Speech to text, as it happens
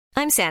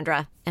I'm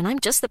Sandra, and I'm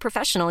just the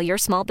professional your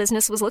small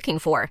business was looking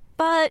for.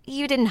 But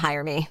you didn't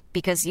hire me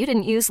because you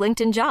didn't use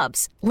LinkedIn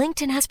Jobs.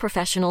 LinkedIn has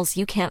professionals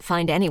you can't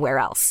find anywhere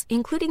else,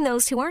 including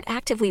those who aren't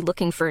actively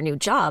looking for a new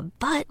job,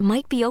 but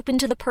might be open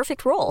to the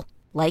perfect role,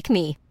 like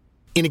me.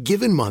 In a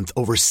given month,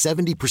 over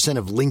 70%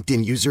 of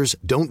LinkedIn users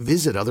don't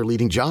visit other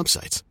leading job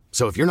sites.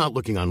 So if you're not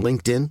looking on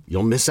LinkedIn,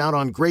 you'll miss out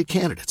on great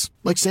candidates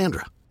like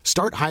Sandra.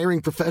 Start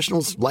hiring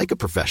professionals like a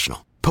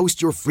professional.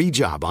 Post your free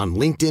job on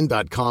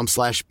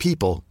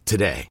linkedin.com/people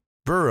today.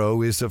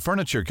 Burrow is a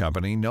furniture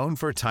company known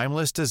for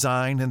timeless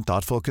design and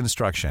thoughtful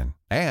construction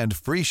and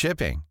free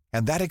shipping,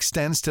 and that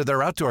extends to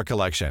their outdoor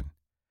collection.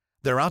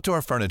 Their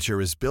outdoor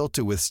furniture is built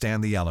to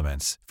withstand the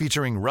elements,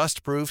 featuring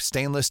rust-proof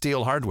stainless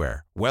steel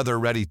hardware,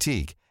 weather-ready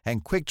teak,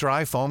 and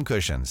quick-dry foam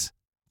cushions.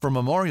 For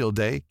Memorial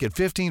Day, get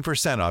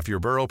 15% off your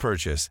Burrow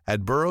purchase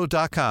at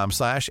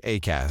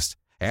burrow.com/ACAST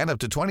and up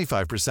to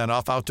 25%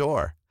 off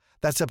outdoor.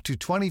 That's up to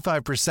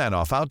 25%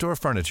 off outdoor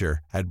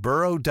furniture at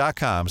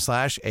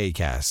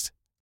burrow.com/ACAST.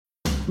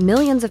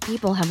 Millions of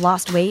people have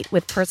lost weight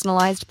with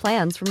personalized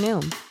plans from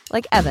Noom.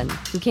 Like Evan,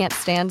 who can't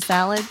stand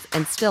salads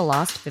and still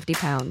lost 50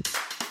 pounds.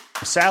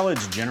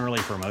 Salads generally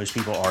for most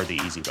people are the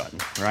easy button,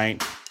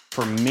 right?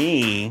 For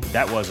me,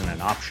 that wasn't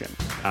an option.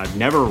 I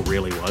never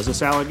really was a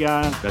salad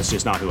guy. That's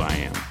just not who I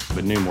am.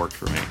 But Noom worked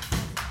for me.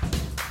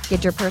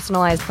 Get your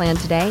personalized plan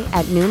today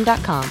at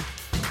Noom.com.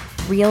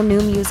 Real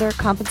Noom user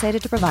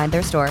compensated to provide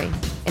their story.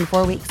 In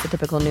 4 weeks, the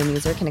typical Noom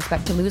user can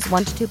expect to lose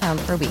 1 to 2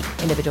 pounds per week.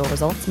 Individual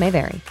results may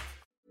vary.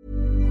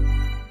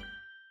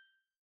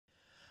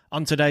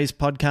 On today's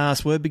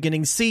podcast, we're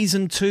beginning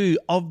Season 2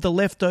 of The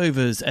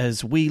Leftovers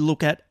as we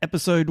look at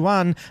Episode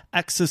 1,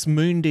 Axis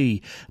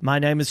Mundi. My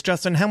name is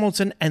Justin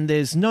Hamilton, and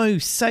there's no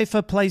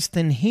safer place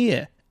than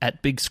here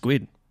at Big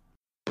Squid.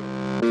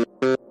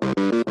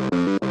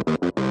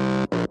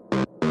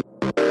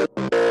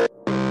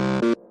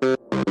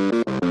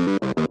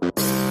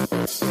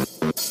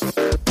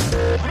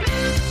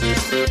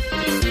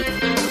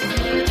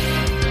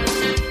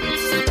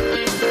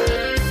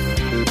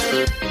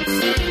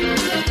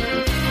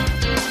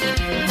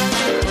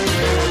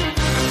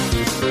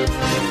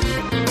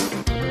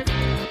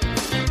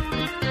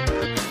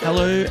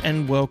 Hello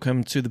and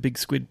welcome to the Big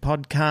Squid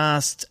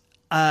podcast.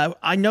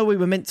 I know we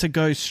were meant to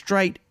go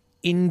straight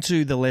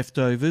into The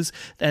Leftovers,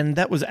 and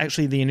that was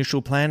actually the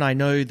initial plan. I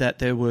know that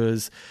there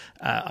was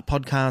a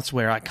podcast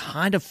where I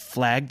kind of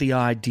flagged the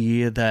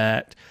idea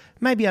that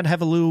maybe I'd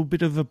have a little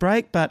bit of a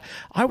break, but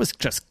I was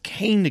just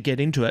keen to get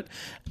into it.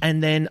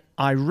 And then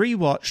I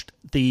rewatched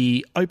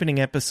the opening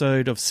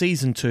episode of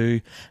Season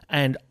 2,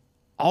 and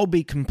I'll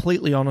be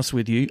completely honest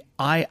with you,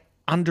 I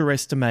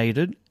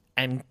underestimated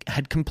and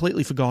had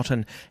completely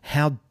forgotten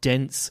how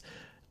dense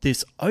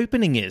this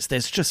opening is.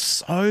 There's just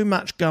so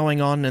much going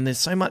on and there's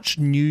so much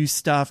new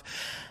stuff.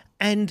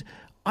 And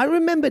I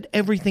remembered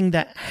everything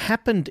that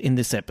happened in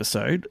this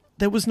episode.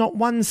 There was not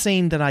one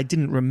scene that I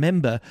didn't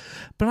remember,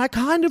 but I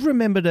kind of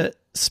remembered it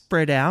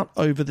spread out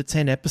over the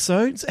 10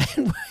 episodes.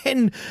 And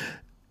when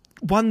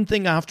one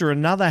thing after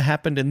another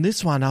happened in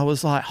this one, I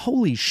was like,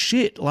 holy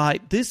shit,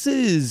 like this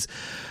is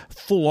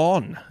full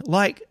on.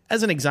 Like,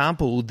 as an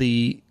example,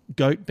 the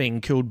goat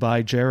being killed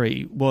by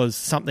Jerry was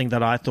something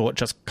that I thought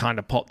just kind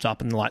of popped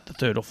up in like the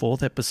 3rd or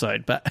 4th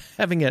episode, but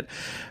having it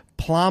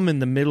plumb in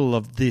the middle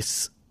of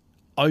this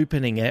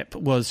opening ep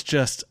was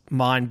just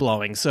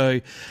mind-blowing. So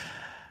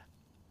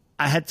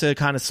I had to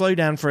kind of slow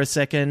down for a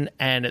second,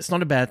 and it's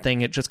not a bad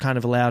thing. It just kind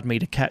of allowed me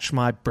to catch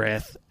my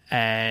breath,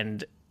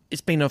 and it's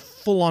been a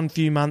full-on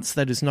few months.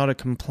 That is not a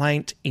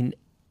complaint in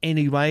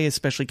any way,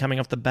 especially coming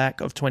off the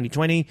back of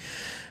 2020.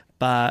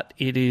 But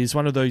it is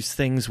one of those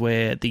things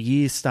where the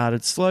year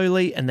started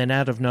slowly, and then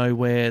out of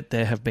nowhere,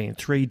 there have been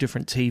 3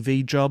 different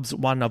TV jobs.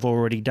 One I've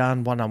already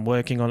done, one I'm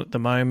working on at the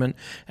moment,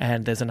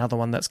 and there's another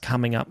one that's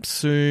coming up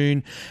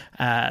soon.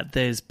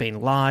 There's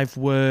been live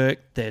work.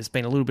 There's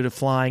been a little bit of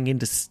flying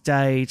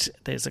interstate.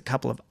 There's a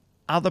couple of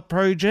other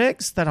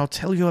projects that I'll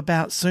tell you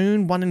about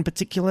soon. One in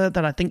particular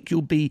that I think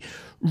you'll be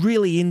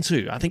really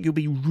into. I think you'll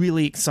be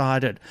really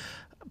excited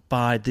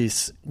by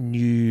this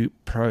new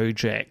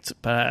project.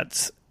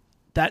 But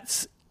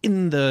that's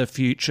in the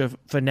future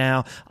for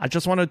now. I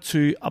just wanted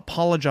to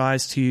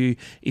apologize to you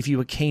if you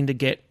were keen to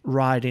get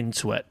right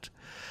into it.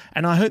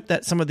 And I hope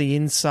that some of the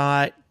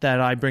insight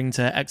that I bring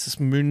to Axis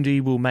Mundi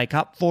will make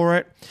up for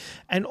it.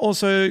 And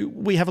also,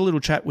 we have a little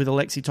chat with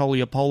Alexi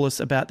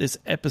Toliopoulos about this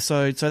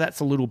episode, so that's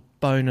a little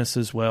bonus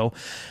as well.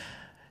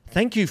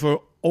 Thank you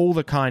for all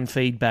the kind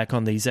feedback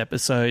on these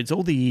episodes.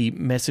 All the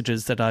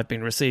messages that I've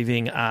been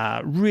receiving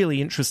are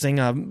really interesting.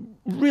 I'm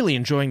really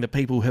enjoying the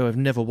people who have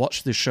never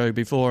watched this show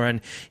before and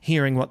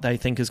hearing what they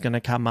think is going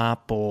to come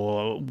up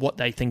or what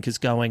they think is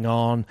going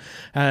on.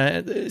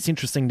 It's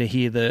interesting to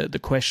hear the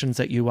questions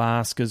that you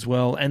ask as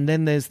well. And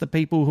then there's the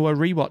people who are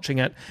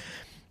rewatching it.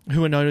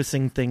 who are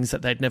noticing things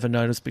that they'd never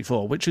noticed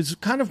before, which is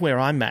kind of where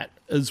I'm at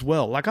as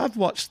well. Like, I've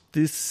watched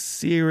this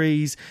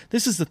series.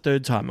 This is the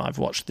third time I've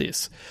watched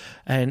this.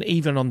 And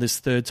even on this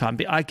third time,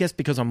 I guess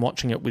because I'm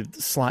watching it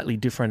with slightly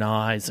different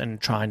eyes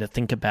and trying to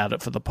think about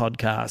it for the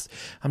podcast,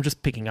 I'm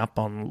just picking up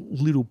on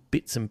little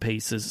bits and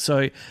pieces.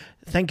 So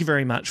thank you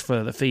very much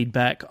for the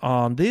feedback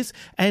on this.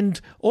 And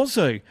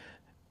also,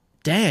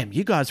 damn,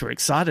 you guys were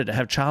excited to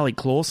have Charlie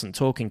Clausen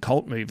talking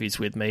cult movies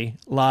with me.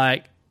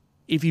 Like,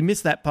 if you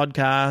missed that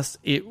podcast,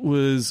 it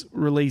was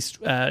released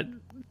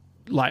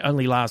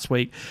only last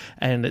week,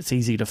 and it's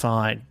easy to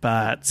find.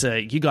 But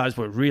you guys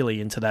were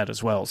really into that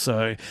as well.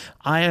 So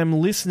I am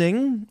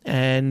listening,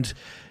 and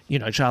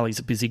Charlie's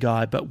a busy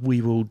guy, but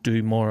we will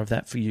do more of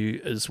that for you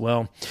as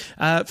well.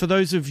 For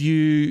those of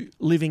you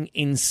living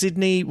in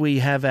Sydney, we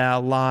have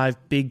our live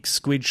Big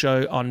Squid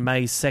Show on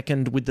May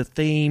 2nd with the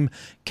theme,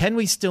 Can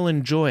We Still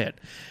Enjoy It?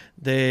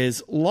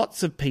 There's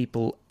lots of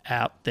people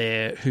out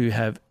there who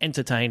have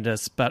entertained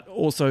us, but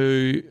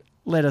also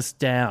let us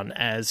down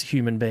as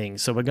human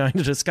beings. So we're going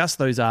to discuss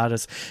those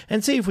artists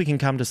and see if we can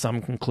come to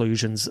some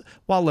conclusions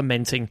while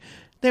lamenting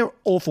their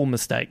awful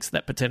mistakes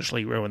that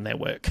potentially ruin their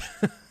work.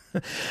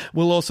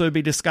 We'll also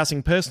be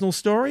discussing personal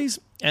stories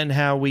and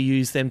how we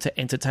use them to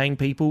entertain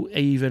people,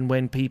 even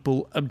when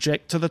people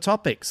object to the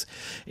topics.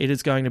 It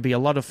is going to be a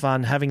lot of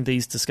fun having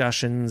these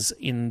discussions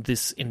in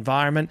this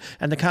environment,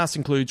 and the cast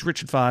includes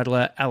Richard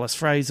Fidler, Alice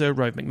Fraser,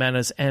 Rove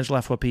McManus, Angela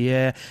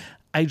Foipierre,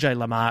 AJ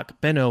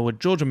Lamarck, Ben Elwood,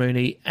 Georgia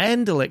Mooney,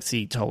 and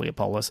Alexei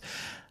Toliopoulos.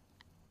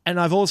 And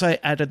I've also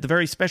added the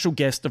very special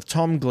guest of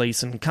Tom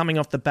Gleeson coming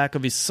off the back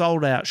of his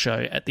sold-out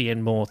show at the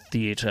Enmore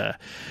Theatre.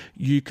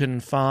 You can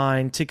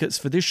find tickets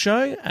for this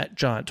show at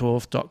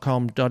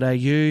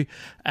giantdwarf.com.au,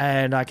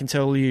 and I can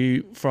tell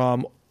you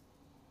from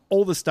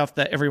all the stuff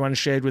that everyone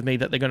shared with me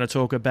that they're going to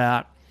talk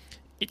about,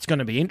 it's going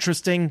to be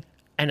interesting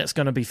and it's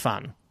going to be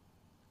fun.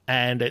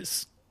 And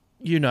it's,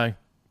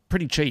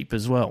 pretty cheap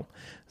as well.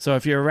 So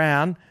if you're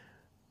around,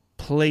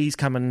 please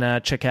come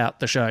and check out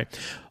the show.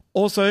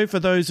 Also, for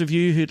those of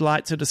you who'd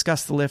like to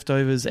discuss The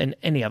Leftovers and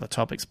any other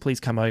topics, please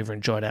come over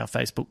and join our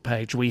Facebook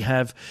page. We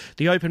have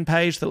the open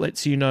page that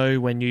lets you know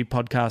when new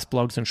podcasts,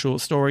 blogs, and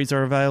short stories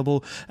are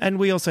available. And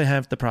we also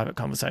have the private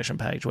conversation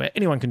page where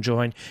anyone can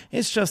join.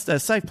 It's just a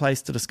safe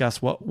place to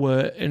discuss what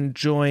we're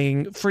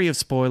enjoying, free of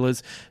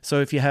spoilers. So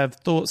if you have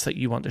thoughts that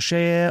you want to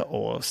share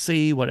or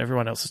see what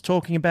everyone else is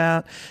talking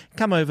about,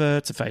 come over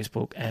to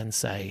Facebook and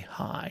say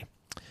hi.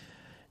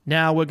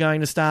 Now we're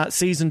going to start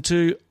Season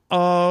 2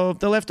 of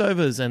The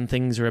Leftovers, and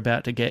things are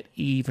about to get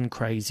even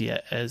crazier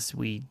as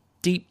we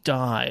deep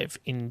dive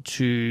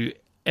into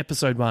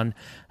Episode 1,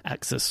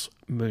 Axis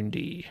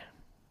Mundi.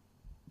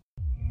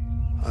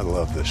 I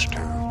love this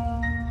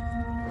town.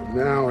 But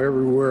now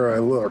everywhere I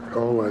look,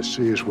 all I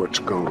see is what's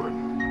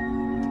gone.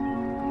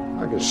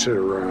 I can sit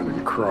around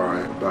and cry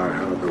about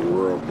how the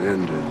world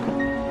ended,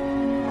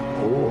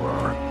 or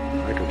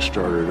I can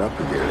start it up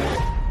again.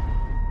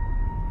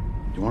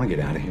 Do you want to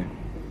get out of here?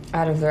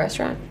 Out of the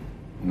restaurant?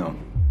 No.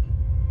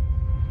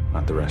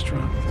 Not the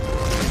restaurant.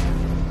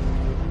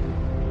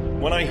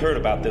 When I heard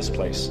about this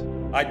place,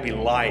 I'd be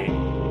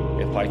lying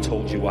if I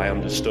told you I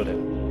understood it.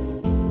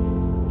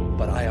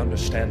 But I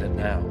understand it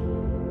now.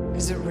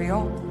 Is it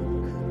real?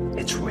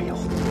 It's real.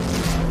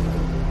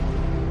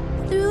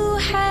 Through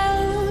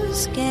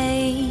Hell's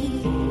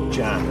Gate.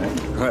 John,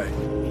 Hey.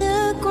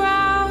 The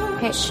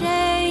ground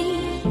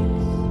shakes.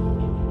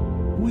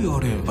 We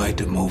ought to invite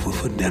them over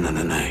for dinner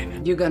tonight.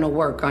 You're gonna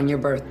work on your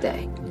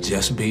birthday.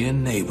 Just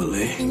being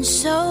neighborly. And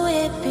so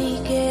it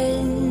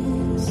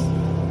begins.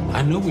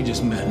 I know we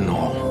just met and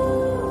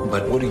all,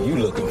 but what are you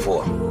looking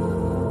for?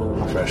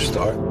 A fresh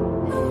start?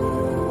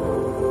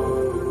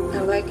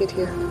 I like it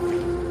here.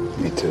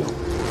 Me too.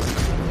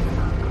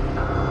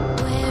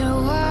 Where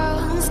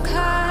worlds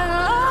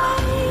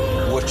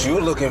collide. What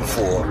you're looking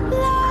for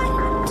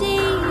Light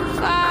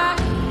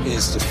divine.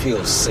 is to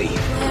feel safe.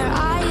 Where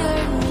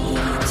iron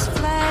meets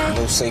flesh.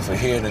 No safer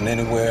here than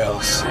anywhere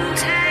else.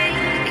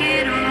 Take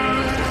it all.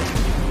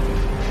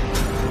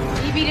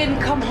 Evie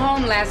didn't come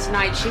home last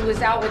night. She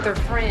was out with her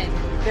friend.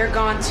 They're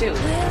gone too.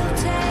 We'll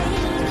take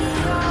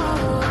it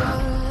all.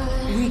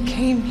 We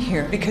came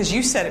here because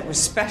you said it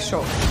was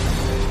special.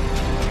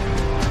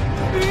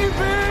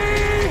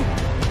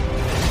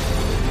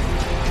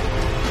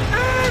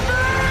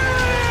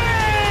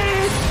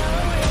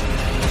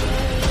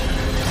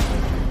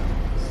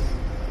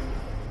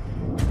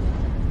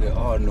 There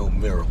are no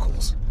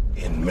miracles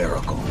in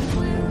Miracle.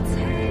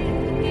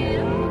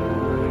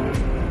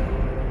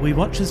 We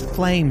watch as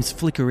flames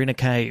flicker in a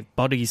cave,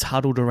 bodies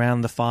huddled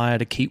around the fire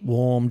to keep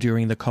warm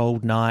during the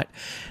cold night.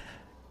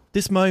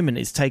 This moment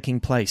is taking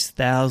place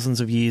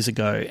thousands of years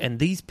ago, and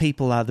these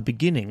people are the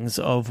beginnings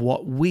of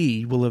what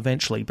we will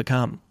eventually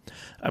become.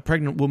 A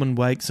pregnant woman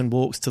wakes and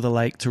walks to the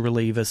lake to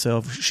relieve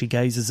herself. She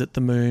gazes at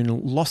the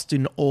moon, lost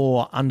in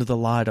awe under the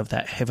light of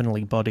that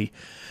heavenly body.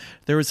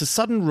 There is a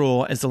sudden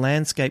roar as the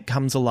landscape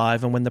comes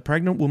alive, and when the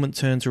pregnant woman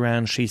turns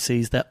around, she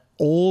sees that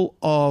all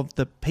of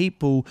the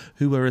people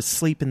who were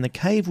asleep in the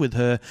cave with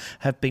her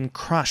have been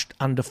crushed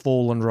under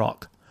fallen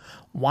rock.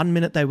 1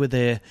 minute they were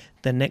there,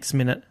 the next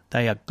minute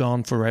they are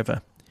gone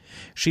forever.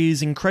 She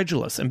is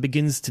incredulous and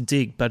begins to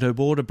dig, but her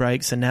water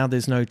breaks and now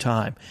there's no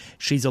time.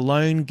 She's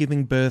alone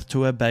giving birth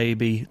to her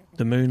baby,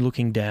 the moon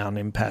looking down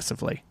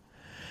impassively.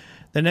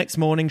 The next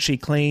morning she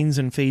cleans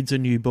and feeds her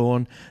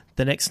newborn.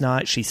 The next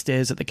night she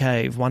stares at the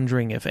cave,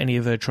 wondering if any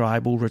of her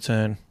tribe will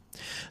return.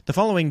 The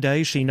following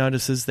day she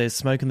notices there's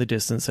smoke in the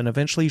distance and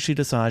eventually she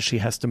decides she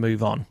has to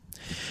move on.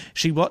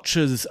 She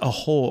watches a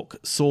hawk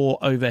soar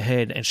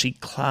overhead and she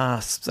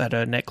clasps at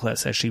her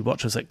necklace as she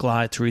watches it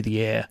glide through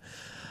the air.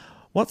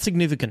 What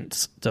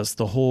significance does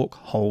the hawk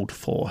hold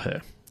for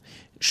her?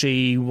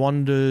 She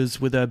wanders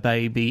with her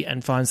baby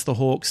and finds the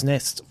hawk's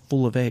nest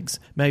full of eggs.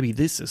 Maybe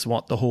this is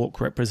what the hawk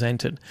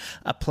represented,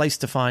 a place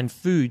to find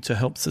food to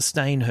help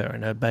sustain her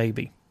and her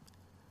baby.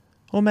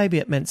 Or maybe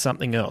it meant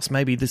something else.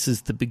 Maybe this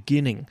is the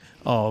beginning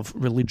of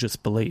religious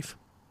belief.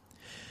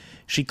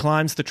 She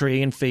climbs the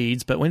tree and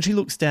feeds, but when she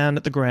looks down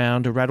at the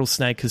ground, a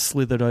rattlesnake has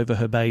slithered over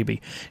her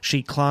baby.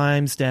 She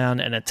climbs down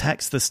and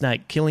attacks the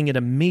snake, killing it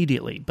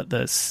immediately, but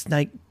the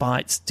snake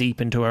bites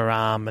deep into her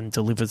arm and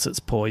delivers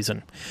its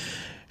poison.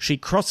 She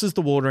crosses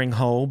the watering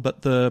hole,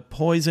 but the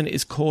poison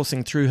is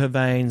coursing through her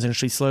veins and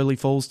she slowly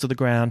falls to the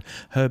ground,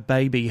 her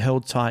baby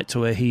held tight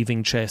to her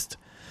heaving chest.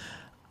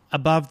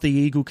 Above, the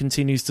eagle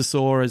continues to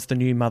soar as the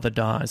new mother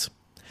dies.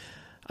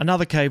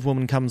 Another cave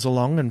woman comes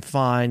along and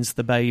finds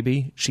the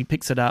baby. She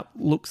picks it up,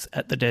 looks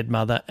at the dead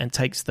mother, and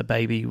takes the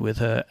baby with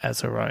her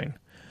as her own.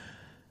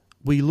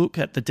 We look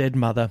at the dead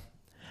mother,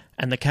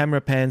 and the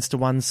camera pans to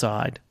one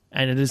side,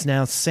 and it is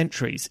now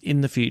centuries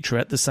in the future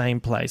at the same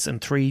place,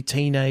 and 3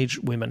 teenage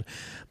women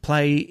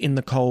play in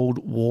the cold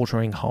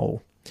watering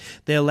hole.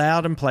 They're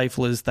loud and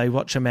playful as they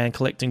watch a man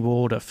collecting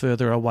water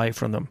further away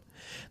from them.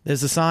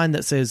 There's a sign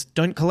that says,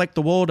 "Don't collect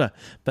the water,"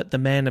 but the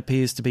man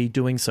appears to be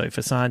doing so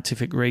for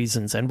scientific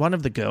reasons, and one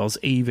of the girls,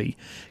 Evie,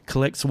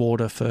 collects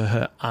water for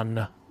her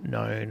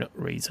unknown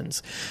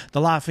reasons.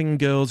 The laughing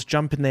girls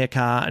jump in their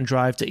car and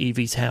drive to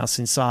Evie's house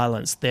in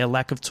silence, their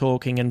lack of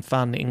talking and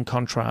fun in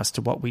contrast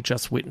to what we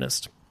just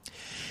witnessed.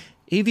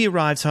 Evie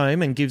arrives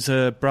home and gives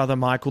her brother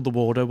Michael the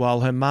water while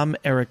her mum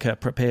Erica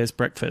prepares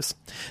breakfast.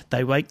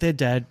 They wake their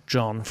dad,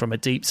 John, from a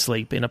deep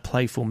sleep in a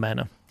playful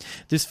manner.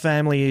 This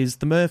family is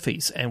the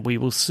Murphys, and we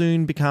will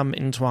soon become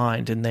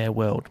entwined in their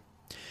world.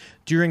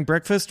 During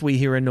breakfast, we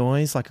hear a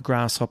noise like a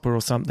grasshopper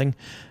or something.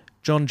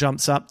 John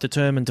jumps up,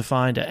 determined to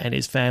find it, and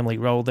his family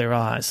roll their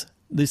eyes.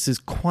 This is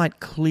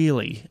quite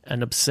clearly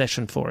an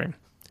obsession for him.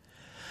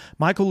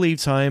 Michael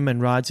leaves home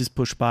and rides his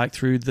push bike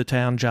through the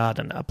town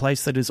garden, a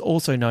place that is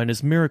also known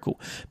as Miracle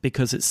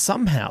because it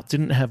somehow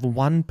didn't have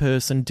one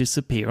person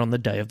disappear on the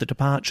day of the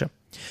departure.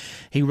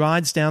 He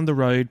rides down the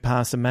road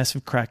past a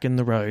massive crack in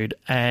the road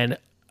and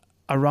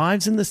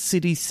arrives in the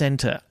city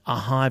centre, a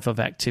hive of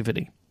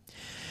activity.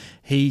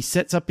 He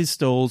sets up his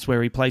stalls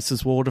where he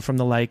places water from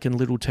the lake in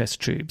little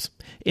test tubes.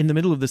 In the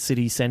middle of the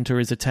city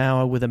centre is a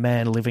tower with a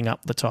man living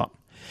up the top.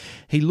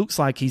 He looks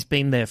like he's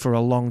been there for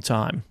a long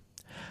time.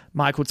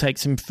 Michael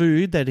takes him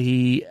food that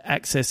he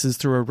accesses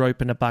through a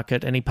rope and a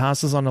bucket, and he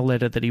passes on a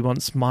letter that he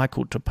wants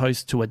Michael to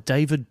post to a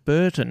David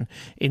Burton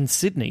in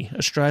Sydney,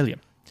 Australia.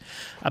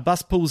 A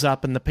bus pulls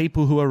up and the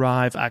people who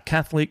arrive are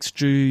Catholics,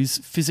 Jews,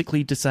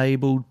 physically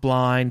disabled,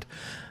 blind.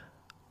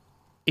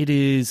 It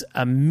is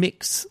a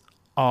mix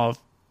of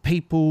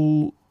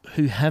people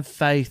who have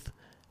faith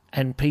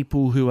and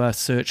people who are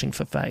searching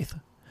for faith.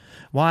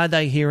 Why are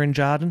they here in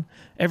Jarden?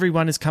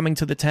 Everyone is coming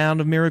to the town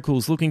of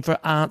miracles, looking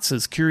for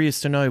answers, curious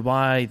to know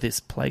why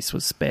this place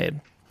was spared.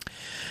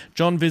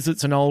 John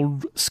visits an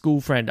old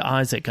school friend,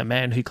 Isaac, a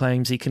man who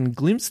claims he can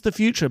glimpse the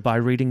future by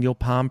reading your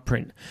palm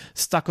print.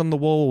 Stuck on the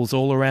walls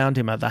all around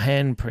him are the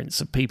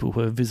handprints of people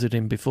who have visited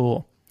him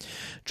before.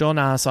 John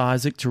asks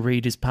Isaac to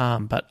read his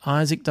palm, but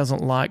Isaac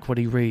doesn't like what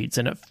he reads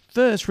and at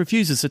first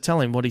refuses to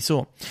tell him what he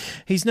saw.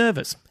 He's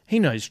nervous. He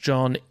knows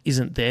John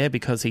isn't there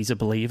because he's a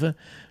believer.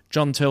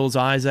 John tells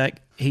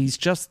Isaac he's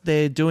just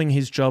there doing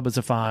his job as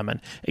a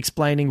fireman,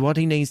 explaining what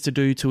he needs to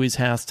do to his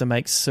house to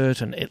make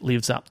certain it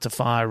lives up to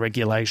fire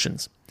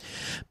regulations.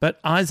 But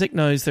Isaac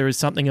knows there is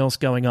something else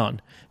going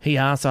on. He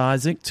asks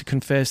Isaac to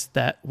confess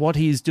that what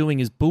he is doing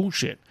is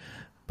bullshit,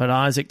 but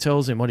Isaac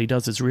tells him what he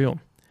does is real.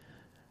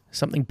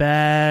 "Something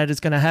bad is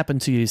going to happen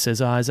to you,"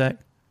 says Isaac.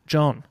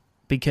 "John,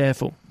 be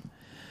careful."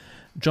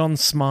 John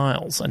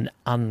smiles, an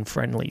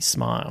unfriendly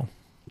smile.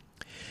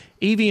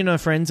 Evie and her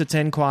friends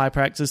attend choir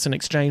practice and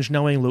exchange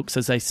knowing looks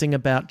as they sing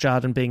about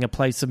Jarden being a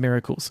place of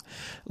miracles.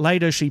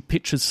 Later, she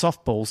pitches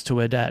softballs to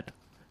her dad.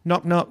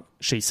 "Knock, knock,"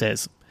 she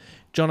says.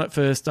 John at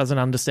first doesn't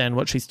understand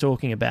what she's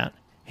talking about.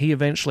 He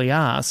eventually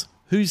asks,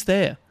 "Who's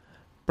there?"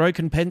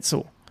 "Broken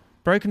pencil."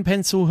 "Broken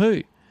pencil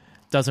who?"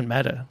 "Doesn't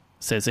matter,"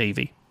 says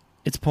Evie.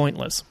 "It's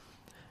pointless."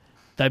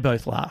 They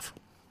both laugh.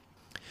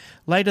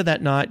 Later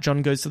that night,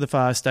 John goes to the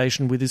fire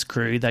station with his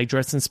crew. They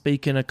dress and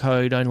speak in a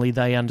code only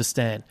they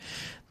understand.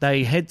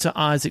 They head to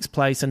Isaac's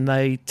place and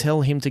they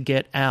tell him to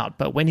get out,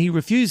 but when he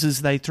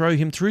refuses, they throw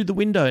him through the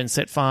window and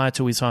set fire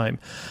to his home.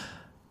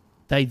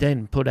 They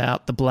then put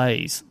out the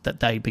blaze that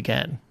they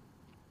began.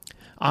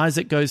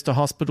 Isaac goes to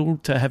hospital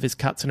to have his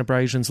cuts and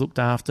abrasions looked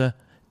after.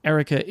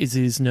 Erica is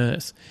his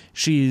nurse.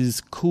 She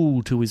is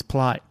cool to his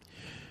plight.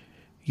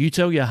 "You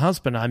tell your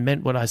husband I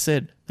meant what I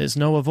said. There's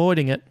no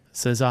avoiding it,"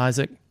 says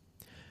Isaac.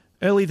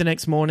 Early the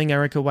next morning,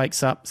 Erica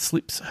wakes up,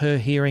 slips her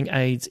hearing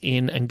aids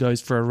in and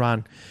goes for a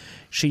run.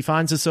 She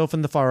finds herself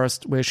in the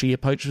forest where she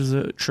approaches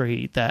a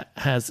tree that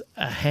has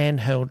a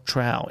handheld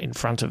trowel in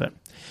front of it.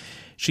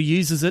 She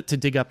uses it to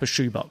dig up a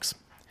shoebox.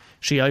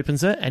 She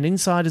opens it and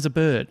inside is a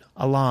bird,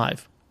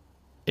 alive.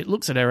 It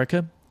looks at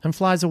Erica and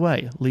flies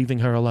away, leaving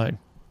her alone.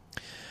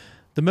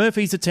 The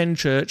Murphys attend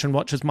church and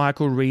watch as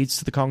Michael reads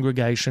to the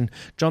congregation.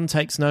 John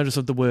takes notice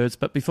of the words,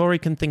 but before he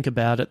can think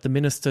about it, the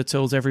minister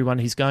tells everyone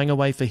he's going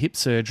away for hip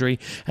surgery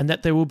and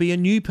that there will be a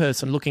new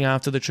person looking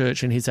after the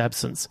church in his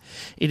absence.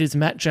 It is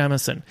Matt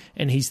Jamison,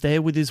 and he's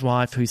there with his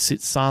wife, who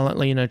sits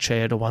silently in a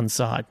chair to one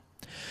side.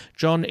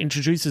 John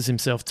introduces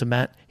himself to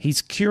Matt.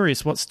 He's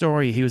curious what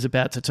story he was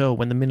about to tell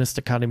when the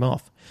minister cut him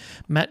off.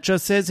 Matt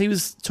just says he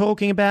was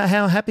talking about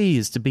how happy he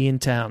is to be in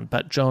town,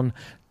 but John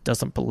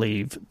doesn't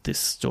believe this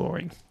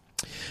story.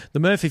 The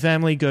Murphy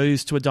family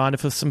goes to a diner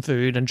for some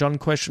food, and John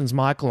questions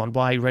Michael on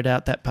why he read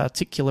out that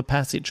particular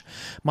passage.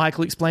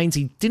 Michael explains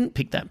he didn't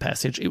pick that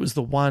passage, it was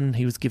the one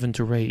he was given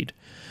to read.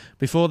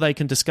 Before they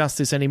can discuss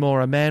this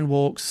anymore, a man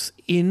walks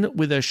in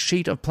with a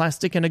sheet of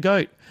plastic and a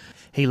goat.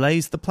 He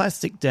lays the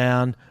plastic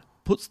down,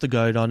 puts the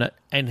goat on it,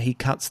 and he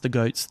cuts the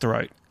goat's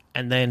throat,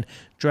 and then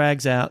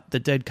drags out the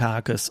dead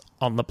carcass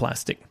on the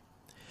plastic.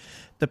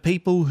 The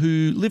people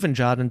who live in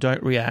Jarden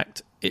don't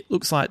react. It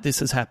looks like this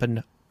has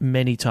happened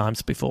many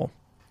times before.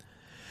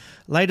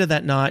 Later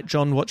that night,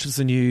 John watches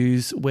the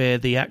news where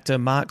the actor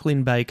Mark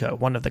Lynn-Baker,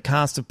 one of the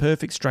cast of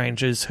Perfect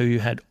Strangers who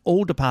had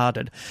all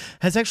departed,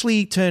 has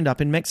actually turned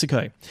up in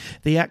Mexico.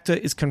 The actor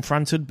is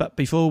confronted, but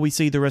before we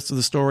see the rest of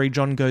the story,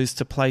 John goes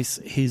to place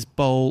his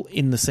bowl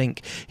in the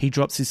sink. He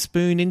drops his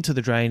spoon into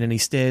the drain and he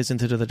stares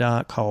into the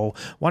dark hole,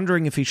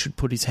 wondering if he should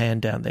put his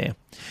hand down there.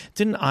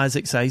 Didn't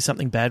Isaac say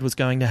something bad was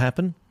going to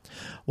happen?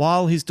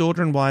 While his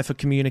daughter and wife are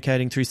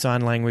communicating through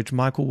sign language,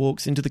 Michael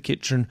walks into the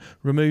kitchen,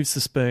 removes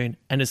the spoon,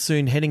 and is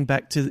soon heading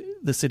back to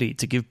the city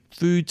to give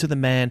food to the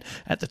man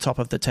at the top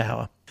of the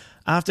tower.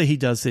 After he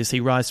does this, he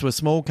rides to a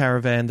small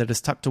caravan that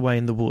is tucked away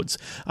in the woods.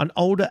 An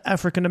older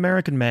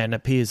African-American man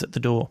appears at the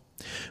door.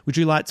 "Would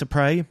you like to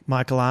pray?"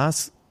 Michael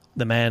asks.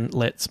 The man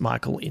lets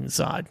Michael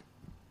inside.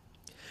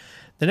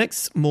 The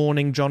next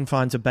morning, John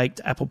finds a baked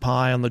apple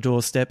pie on the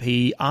doorstep.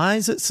 He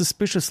eyes it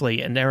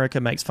suspiciously, and Erica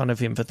makes fun of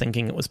him for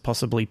thinking it was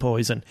possibly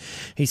poison.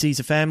 He sees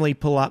a family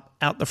pull up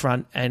out the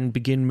front and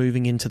begin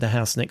moving into the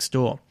house next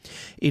door.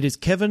 It is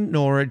Kevin,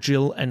 Nora,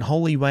 Jill, and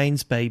Holly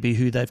Wayne's baby,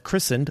 who they've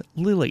christened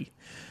Lily.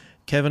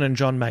 Kevin and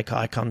John make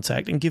eye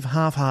contact and give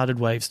half-hearted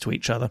waves to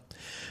each other.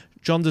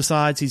 John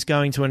decides he's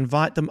going to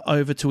invite them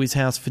over to his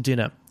house for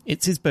dinner.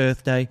 It's his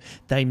birthday.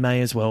 They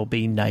may as well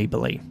be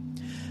neighbourly.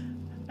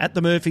 At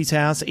the Murphys'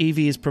 house,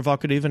 Evie is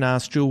provocative and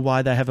asks Jill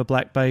why they have a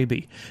black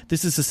baby.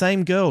 This is the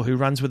same girl who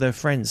runs with her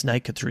friends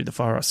naked through the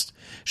forest.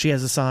 She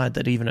has a side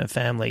that even her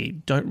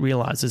family don't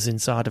realise is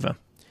inside of her.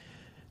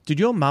 "Did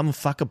your mum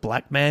fuck a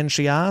black man?"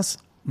 she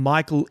asks.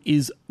 Michael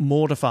is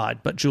mortified,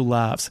 but Jill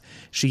laughs.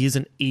 She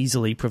isn't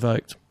easily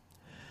provoked.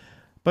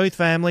 Both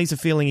families are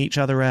feeling each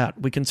other out.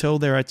 We can tell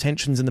there are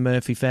tensions in the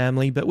Murphy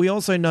family, but we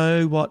also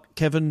know what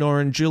Kevin,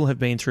 Nora and Jill have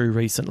been through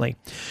recently.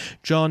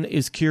 John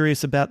is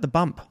curious about the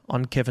bump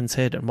on Kevin's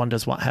head and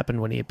wonders what happened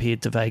when he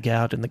appeared to vague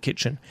out in the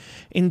kitchen.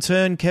 In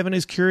turn, Kevin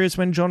is curious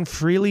when John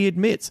freely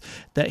admits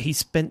that he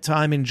spent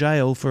time in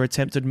jail for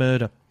attempted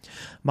murder.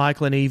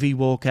 Michael and Evie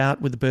walk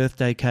out with the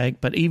birthday cake,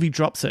 but Evie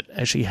drops it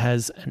as she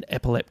has an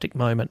epileptic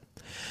moment.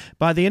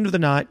 By the end of the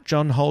night,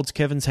 John holds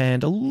Kevin's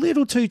hand a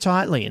little too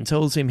tightly and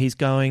tells him he's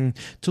going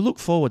to look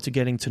forward to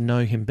getting to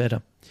know him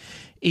better.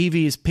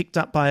 Evie is picked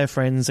up by her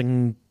friends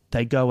and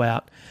they go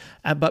out.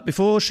 But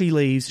before she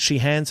leaves, she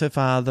hands her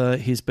father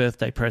his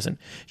birthday present.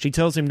 She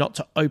tells him not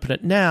to open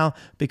it now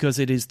because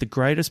it is the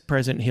greatest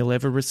present he'll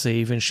ever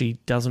receive and she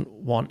doesn't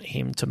want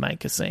him to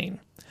make a scene.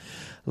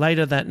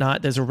 Later that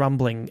night, there's a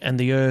rumbling and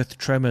the earth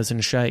tremors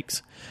and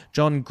shakes.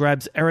 John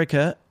grabs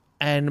Erica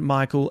and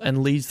Michael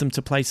and leads them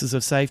to places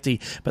of safety,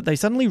 but they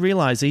suddenly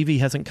realise Evie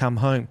hasn't come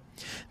home.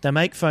 They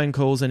make phone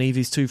calls and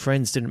Evie's two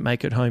friends didn't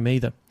make it home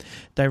either.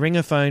 They ring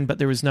her phone, but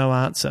there is no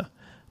answer.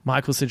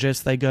 Michael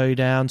suggests they go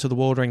down to the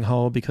watering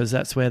hole because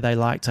that's where they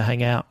like to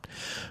hang out.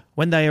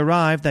 When they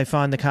arrive, they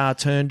find the car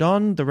turned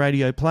on, the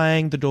radio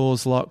playing, the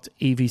doors locked,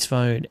 Evie's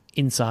phone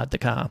inside the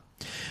car.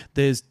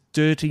 There's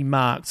dirty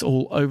marks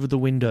all over the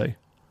window.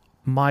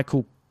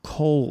 Michael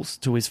calls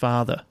to his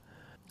father.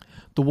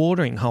 The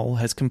watering hole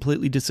has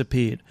completely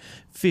disappeared.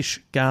 Fish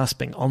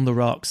gasping on the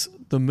rocks.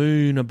 The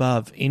moon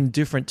above,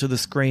 indifferent to the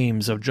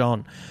screams of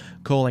John,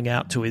 calling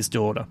out to his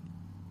daughter.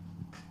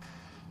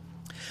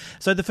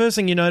 So the first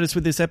thing you notice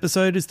with this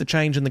episode is the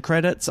change in the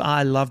credits.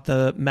 I loved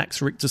the Max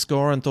Richter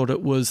score and thought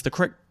it was the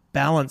correct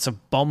balance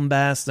of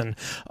bombast and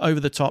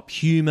over-the-top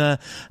humour,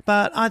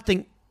 but I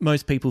think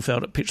most people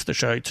felt it pitched the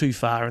show too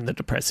far in the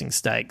depressing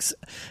stakes.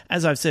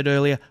 As I've said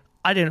earlier,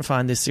 I didn't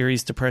find this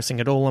series depressing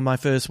at all on my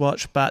first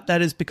watch, but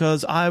that is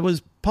because I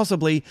was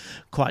possibly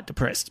quite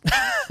depressed.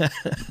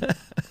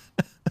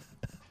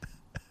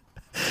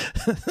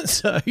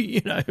 So,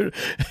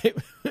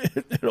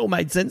 it all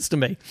made sense to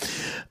me.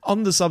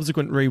 On the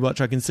subsequent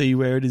rewatch, I can see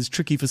where it is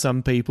tricky for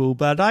some people,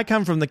 but I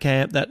come from the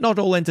camp that not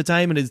all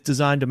entertainment is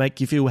designed to make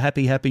you feel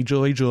happy, happy,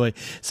 joy, joy.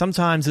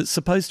 Sometimes it's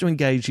supposed to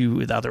engage you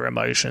with other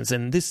emotions,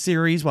 and this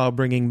series, while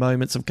bringing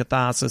moments of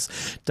catharsis,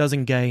 does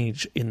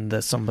engage in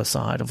the somber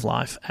side of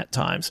life at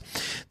times.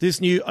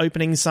 This new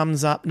opening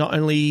sums up not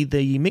only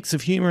the mix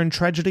of humour and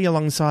tragedy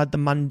alongside the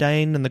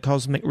mundane and the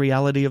cosmic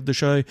reality of the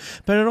show,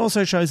 but it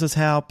also shows us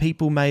how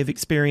people may have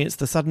experienced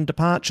the sudden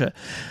departure.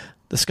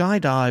 The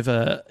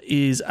skydiver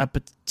is a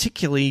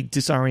particularly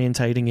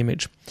disorientating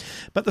image.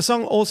 But the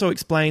song also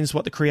explains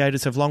what the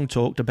creators have long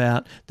talked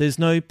about. There's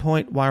no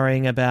point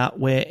worrying about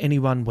where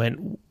anyone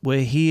went.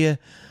 We're here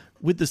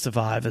with the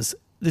survivors.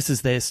 This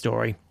is their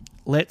story.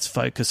 Let's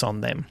focus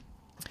on them.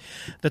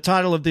 The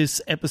title of this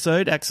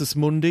episode, Axis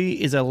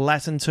Mundi, is a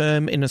Latin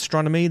term in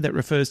astronomy that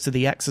refers to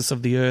the axis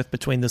of the Earth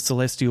between the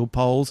celestial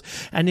poles,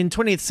 and in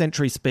 20th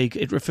century speak,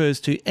 it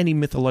refers to any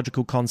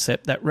mythological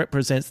concept that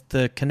represents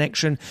the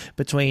connection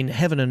between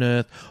heaven and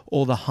earth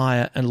or the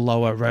higher and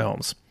lower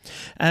realms.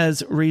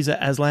 As Reza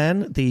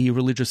Aslan, the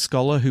religious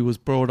scholar who was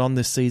brought on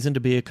this season to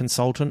be a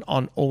consultant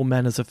on all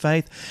manners of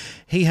faith,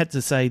 he had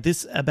to say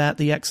this about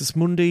the Axis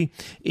Mundi: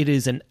 it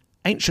is an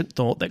ancient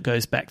thought that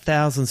goes back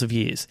thousands of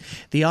years.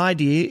 The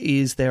idea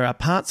is there are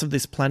parts of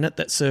this planet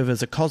that serve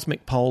as a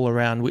cosmic pole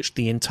around which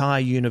the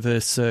entire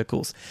universe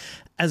circles.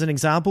 As an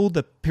example,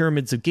 the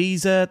pyramids of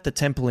Giza, the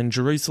temple in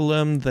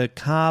Jerusalem, the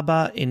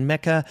Kaaba in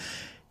Mecca.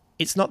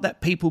 It's not that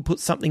people put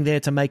something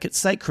there to make it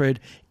sacred,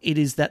 it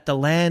is that the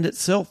land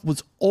itself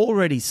was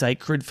already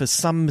sacred for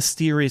some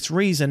mysterious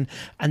reason,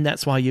 and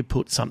that's why you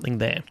put something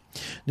there.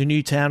 The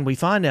new town we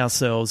find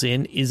ourselves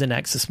in is an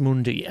Axis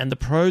Mundi, and the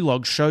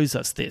prologue shows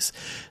us this.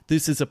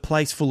 This is a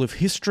place full of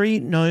history,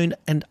 known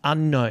and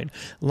unknown.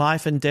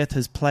 Life and death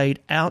has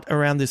played out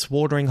around this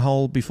watering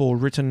hole before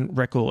written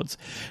records.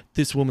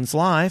 This woman's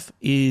life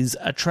is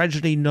a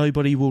tragedy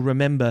nobody will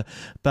remember,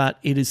 but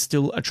it is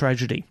still a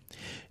tragedy.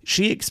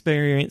 She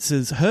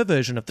experiences her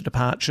version of the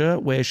departure,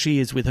 where she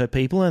is with her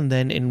people and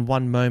then in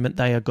one moment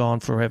they are gone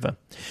forever.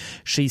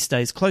 She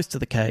stays close to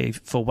the cave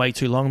for way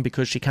too long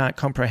because she can't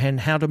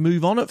comprehend how to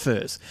move on at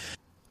first.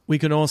 We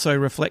can also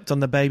reflect on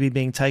the baby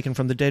being taken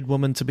from the dead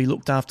woman to be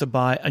looked after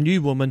by a new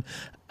woman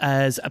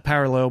as a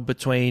parallel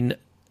between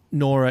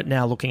Nora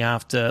now looking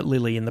after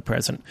Lily in the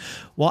present.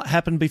 What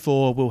happened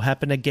before will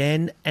happen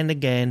again and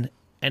again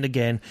and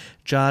again.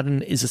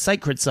 Jarden is a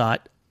sacred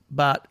site,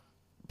 but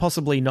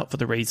possibly not for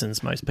the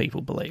reasons most people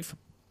believe.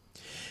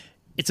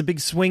 It's a big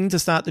swing to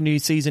start the new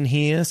season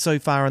here so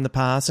far in the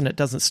past, and it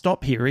doesn't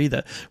stop here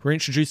either. We're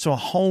introduced to a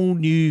whole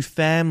new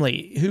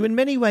family who in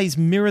many ways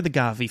mirror the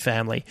Garvey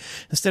family.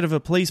 Instead of a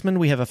policeman,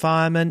 we have a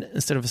fireman.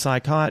 Instead of a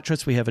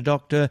psychiatrist, we have a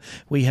doctor.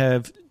 We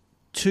have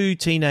 2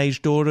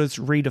 teenage daughters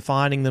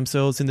redefining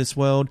themselves in this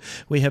world.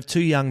 We have 2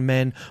 young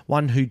men,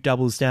 one who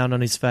doubles down on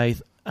his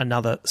faith,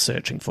 another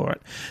searching for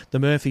it. The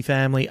Murphy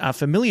family are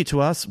familiar to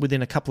us.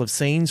 Within a couple of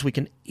scenes, we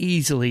can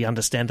easily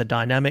understand the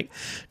dynamic.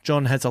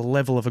 John has a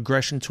level of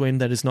aggression to him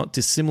that is not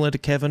dissimilar to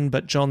Kevin,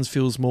 but John's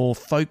feels more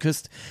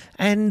focused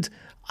and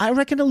I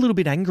reckon a little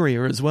bit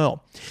angrier as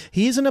well.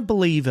 He isn't a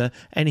believer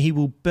and he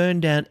will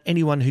burn down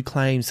anyone who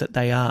claims that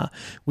they are.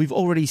 We've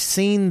already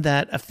seen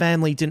that a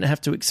family didn't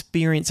have to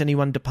experience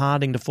anyone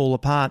departing to fall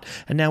apart,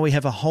 and now we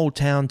have a whole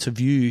town to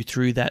view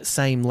through that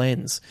same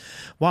lens.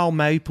 While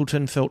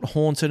Mapleton felt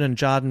haunted and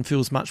Jarden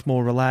feels much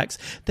more relaxed,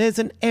 there's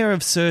an air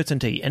of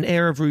certainty, an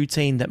air of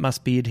routine that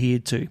must be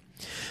adhered to.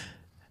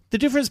 The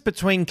difference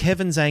between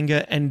Kevin's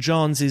anger and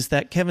John's is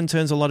that Kevin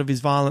turns a lot of his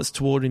violence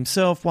toward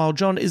himself, while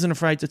John isn't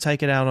afraid to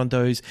take it out on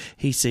those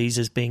he sees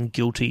as being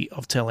guilty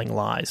of telling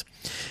lies.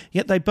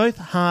 Yet they both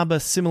harbour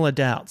similar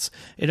doubts.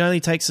 It only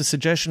takes a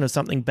suggestion of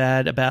something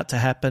bad about to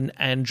happen,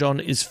 and John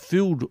is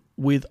filled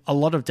with a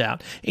lot of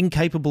doubt,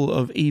 incapable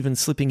of even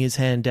slipping his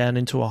hand down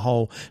into a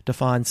hole to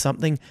find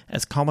something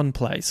as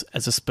commonplace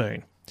as a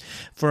spoon.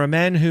 For a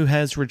man who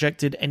has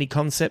rejected any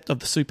concept of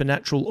the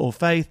supernatural or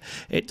faith,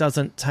 it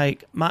doesn't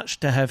take much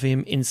to have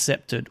him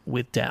incepted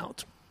with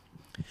doubt.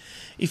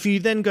 If you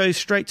then go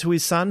straight to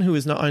his son, who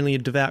is not only a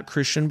devout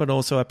Christian but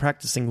also a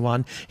practicing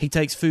one, he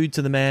takes food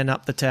to the man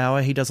up the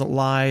tower. He doesn't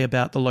lie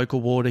about the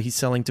local water he's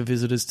selling to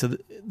visitors to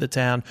the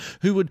town,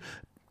 who would,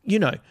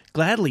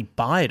 gladly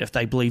buy it if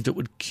they believed it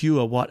would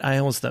cure what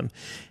ails them.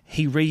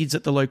 He reads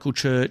at the local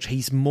church.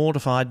 He's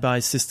mortified by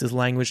his sister's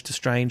language to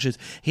strangers.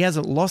 He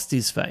hasn't lost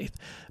his faith,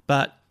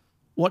 but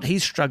what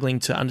he's struggling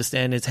to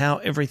understand is how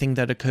everything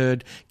that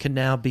occurred can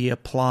now be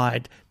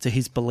applied to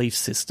his belief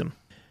system.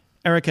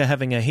 Erica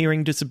having a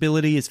hearing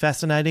disability is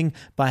fascinating.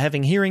 By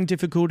having hearing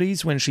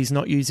difficulties when she's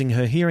not using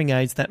her hearing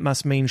aids, that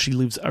must mean she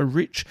lives a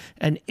rich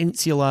and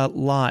insular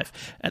life.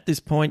 At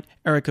this point,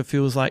 Erica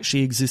feels like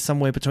she exists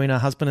somewhere between her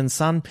husband and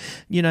son.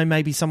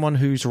 Maybe someone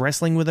who's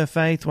wrestling with her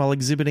faith while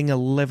exhibiting a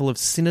level of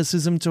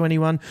cynicism to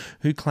anyone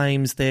who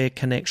claims their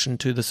connection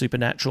to the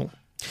supernatural.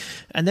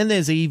 And then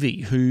there's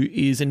Evie, who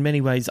is in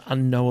many ways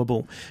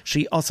unknowable.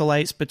 She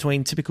oscillates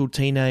between typical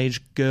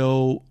teenage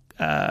girl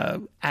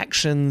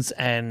actions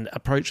and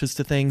approaches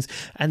to things,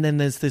 and then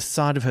there's this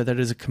side of her that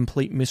is a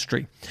complete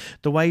mystery.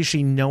 The way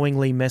she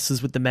knowingly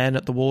messes with the man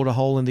at the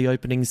waterhole in the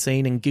opening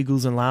scene and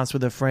giggles and laughs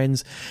with her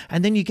friends,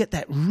 and then you get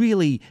that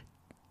really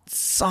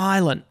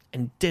silent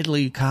and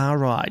deadly car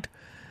ride.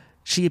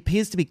 She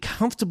appears to be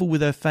comfortable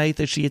with her faith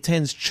as she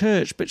attends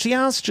church, but she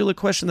asks Jill a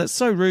question that's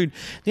so rude.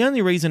 The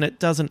only reason it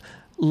doesn't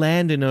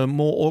land in a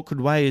more awkward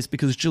way is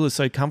because Jill is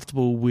so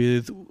comfortable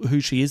with who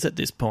she is at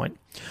this point.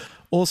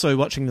 Also,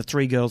 watching the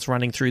three girls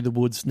running through the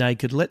woods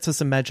naked lets us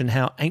imagine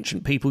how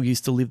ancient people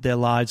used to live their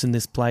lives in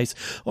this place,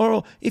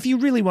 or if you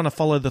really want to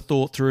follow the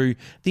thought through,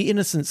 the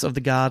innocence of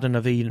the Garden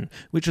of Eden,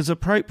 which is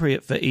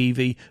appropriate for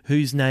Evie,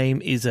 whose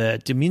name is a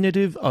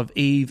diminutive of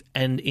Eve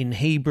and in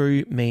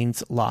Hebrew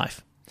means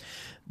life.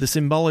 The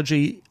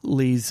symbology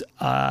leaves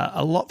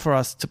a lot for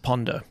us to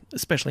ponder,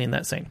 especially in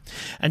that scene.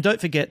 And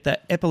don't forget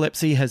that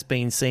epilepsy has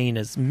been seen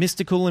as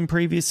mystical in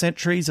previous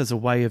centuries as a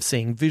way of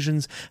seeing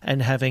visions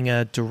and having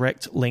a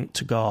direct link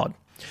to God.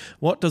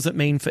 What does it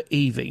mean for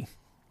Evie?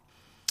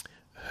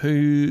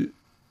 Who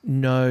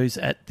knows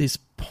at this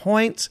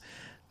point?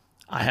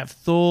 I have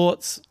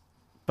thoughts,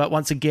 but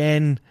once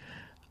again,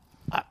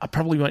 I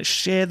probably won't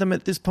share them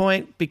at this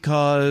point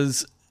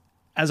because,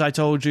 as I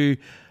told you,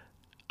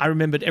 I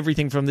remembered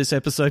everything from this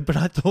episode, but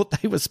I thought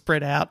they were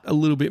spread out a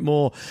little bit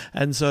more.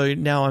 And so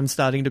now I'm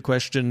starting to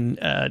question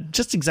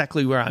just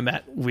exactly where I'm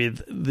at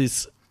with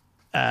this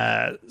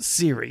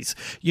series,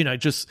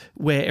 just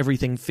where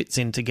everything fits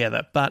in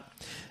together. But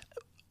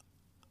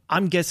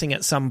I'm guessing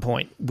at some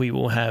point we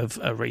will have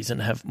a reason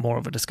to have more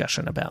of a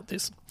discussion about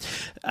this.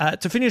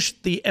 To finish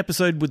the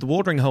episode with the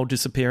watering hole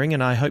disappearing,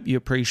 and I hope you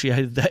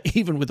appreciated that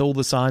even with all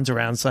the signs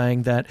around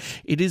saying that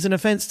it is an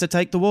offence to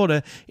take the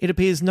water, it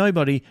appears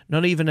nobody,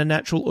 not even a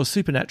natural or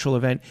supernatural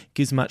event,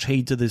 gives much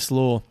heed to this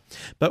law.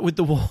 But with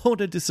the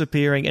water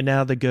disappearing and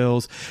now the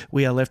girls,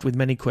 we are left with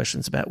many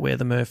questions about where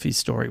the Murphys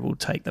story will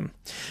take them.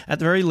 At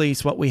the very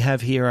least, what we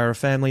have here are a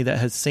family that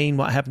has seen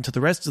what happened to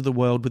the rest of the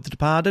world with the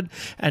departed,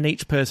 and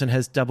each person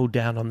has doubled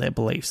down on their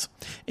beliefs.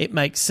 It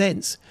makes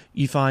sense.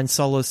 You find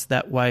solace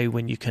that way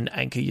when you can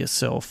anchor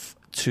yourself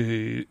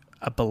to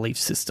a belief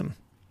system.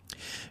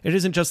 It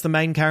isn't just the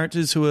main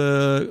characters who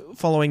are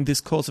following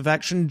this course of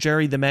action.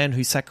 Jerry, the man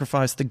who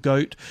sacrificed the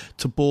goat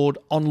to bored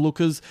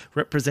onlookers,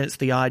 represents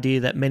the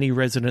idea that many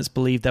residents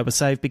believed they were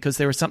saved because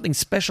there was something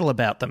special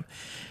about them.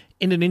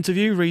 In an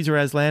interview, Reza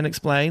Aslan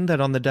explained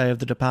that on the day of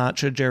the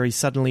departure, Jerry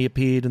suddenly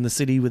appeared in the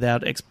city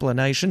without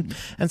explanation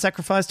and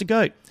sacrificed a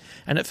goat.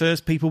 And at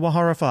first, people were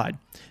horrified.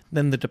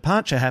 Then the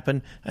departure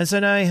happened, and so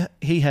now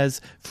he has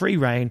free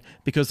reign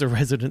because the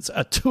residents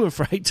are too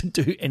afraid to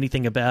do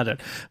anything about it.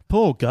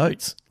 Poor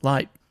goats.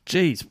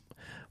 Geez,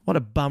 what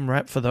a bum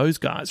rap for those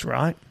guys,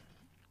 right?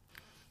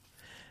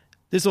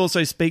 This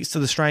also speaks to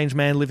the strange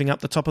man living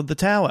up the top of the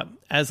tower.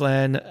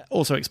 Aslan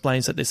also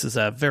explains that this is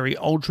a very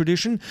old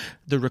tradition,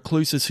 the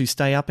recluses who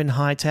stay up in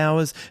high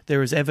towers.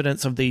 There is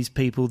evidence of these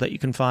people that you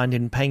can find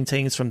in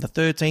paintings from the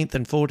 13th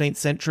and 14th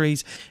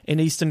centuries.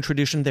 In Eastern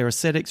tradition, they're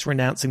ascetics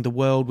renouncing the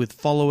world with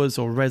followers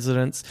or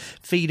residents,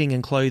 feeding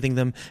and clothing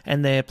them,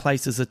 and their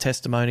place as a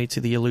testimony to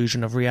the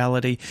illusion of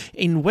reality.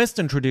 In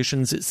Western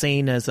traditions, it's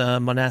seen as a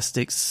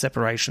monastic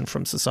separation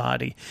from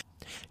society.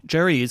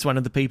 Jerry is one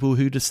of the people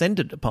who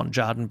descended upon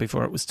Jarden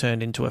before it was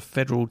turned into a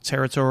federal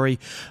territory.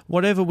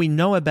 Whatever we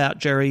know about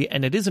Jerry,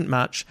 and it isn't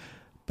much,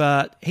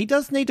 but he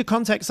does need to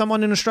contact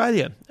someone in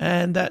Australia,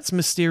 and that's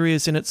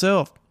mysterious in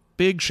itself.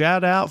 Big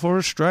shout out for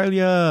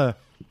Australia.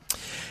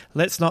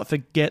 Let's not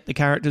forget the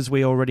characters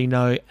we already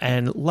know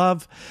and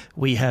love.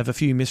 We have a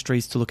few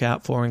mysteries to look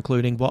out for,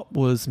 including what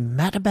was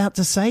Matt about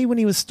to say when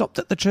he was stopped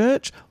at the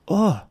church?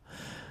 Oh,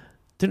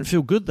 didn't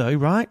feel good though,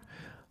 right?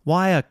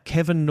 Why are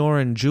Kevin,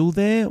 Nora and Jill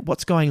there?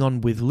 What's going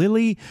on with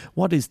Lily?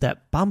 What is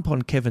that bump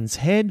on Kevin's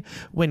head?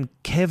 When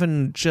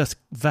Kevin just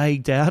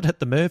vagued out at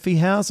the Murphy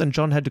house and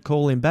John had to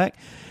call him back,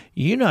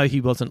 you know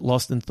he wasn't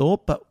lost in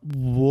thought, but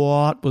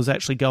what was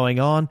actually going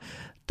on?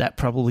 That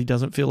probably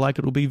doesn't feel like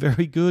it'll be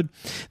very good.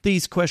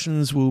 These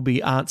questions will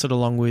be answered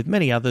along with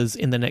many others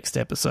in the next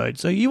episode,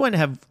 so you won't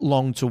have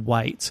long to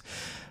wait.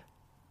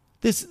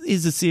 This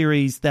is a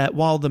series that,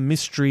 while the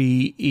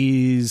mystery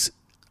is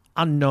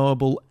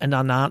unknowable and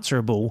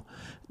unanswerable,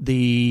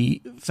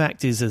 the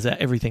fact is that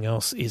everything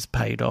else is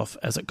paid off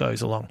as it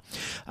goes along.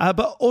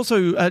 But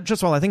also,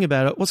 just while I think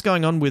about it, what's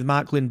going on with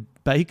Mark Lynn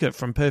Baker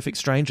from Perfect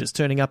Strangers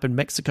turning up in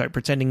Mexico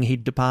pretending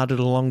he'd departed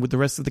along with the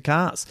rest of the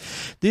cast?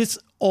 This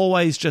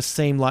always just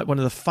seemed like one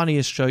of the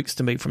funniest jokes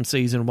to me from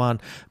season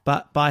 1,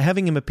 but by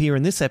having him appear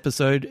in this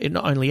episode, it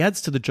not only adds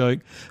to the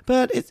joke,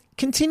 but it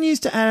continues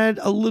to add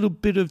a little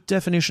bit of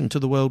definition to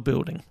the world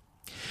building.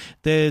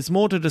 There's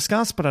more to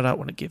discuss, but I don't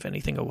want to give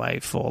anything away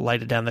for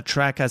later down the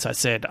track. As I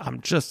said,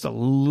 I'm just a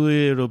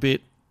little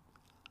bit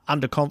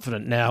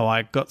underconfident now.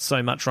 I got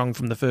so much wrong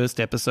from the first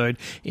episode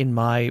in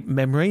my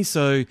memory,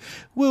 so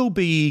we'll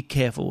be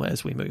careful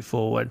as we move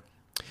forward.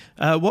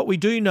 What we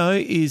do know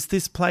is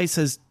this place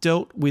has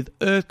dealt with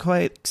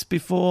earthquakes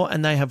before,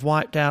 and they have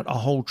wiped out a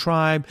whole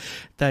tribe.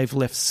 They've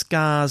left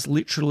scars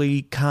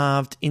literally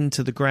carved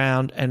into the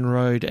ground and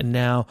road, and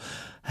now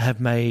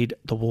have made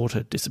the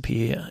water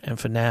disappear. And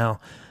for now,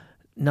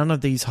 none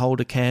of these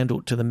hold a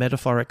candle to the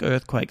metaphoric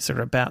earthquakes that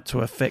are about to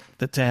affect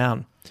the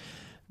town.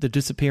 The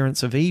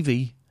disappearance of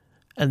Evie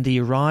and the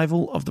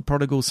arrival of the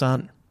prodigal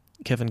son,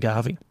 Kevin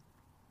Garvey.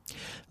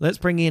 Let's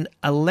bring in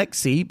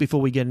Alexi before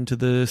we get into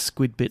the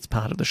Squid Bits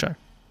part of the show.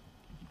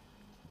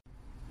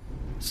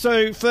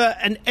 So for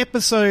an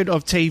episode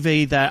of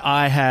TV that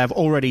I have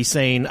already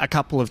seen a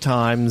couple of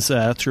times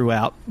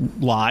throughout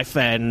life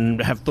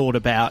and have thought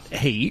about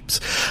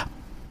heaps,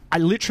 I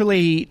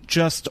literally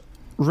just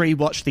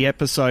rewatched the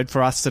episode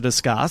for us to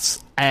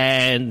discuss,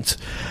 and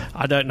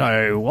I don't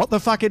know what the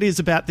fuck it is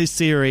about this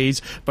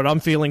series, but I'm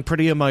feeling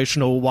pretty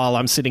emotional while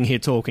I'm sitting here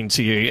talking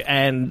to you.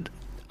 And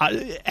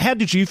how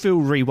did you feel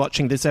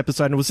rewatching this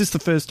episode? And was this the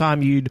first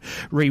time you'd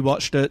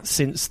rewatched it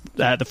since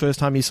the first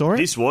time you saw it?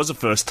 This was the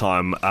first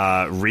time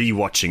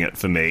rewatching it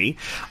for me.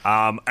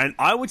 And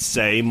I would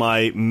say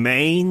my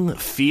main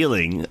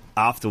feeling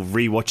after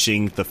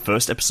rewatching the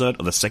first episode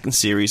of the second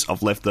series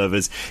of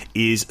Leftovers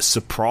is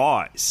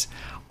surprise.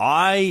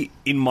 I,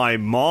 in my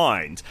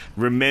mind,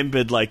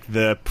 remembered like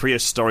the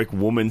prehistoric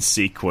woman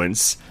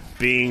sequence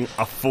being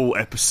a full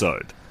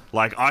episode.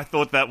 Like, I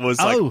thought that was,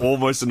 like,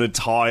 almost an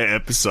entire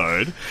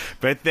episode,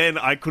 but then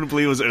I couldn't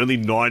believe it was only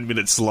 9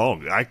 minutes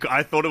long.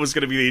 I thought it was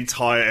going to be the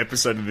entire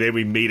episode, and then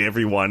we meet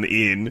everyone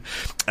in,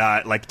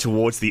 like,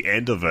 towards the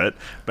end of it,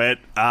 but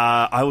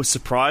I was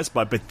surprised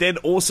by it, but then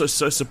also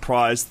so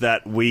surprised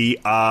that we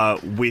are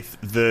with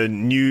the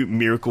new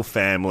Miracle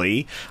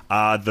family,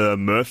 the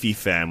Murphy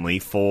family,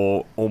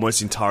 for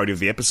almost the entirety of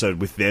the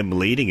episode, with them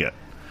leading it.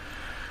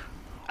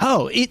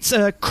 Oh, it's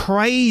a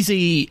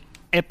crazy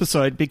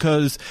episode,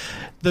 because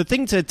the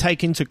thing to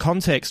take into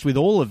context with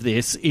all of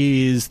this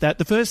is that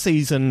the first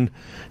season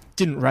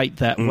didn't rate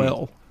that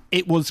well.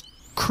 It was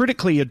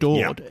critically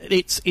adored.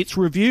 Yep. Its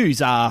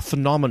reviews are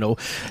phenomenal.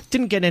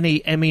 Didn't get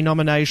any Emmy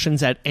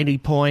nominations at any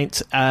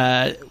point.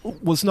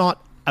 Was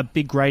not a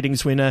big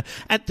ratings winner.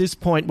 At this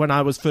point, when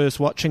I was first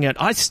watching it,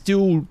 I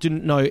still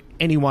didn't know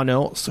anyone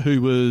else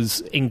who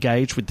was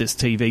engaged with this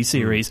TV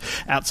series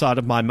outside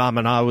of my mum,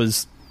 and I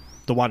was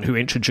the one who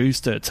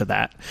introduced her to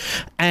that.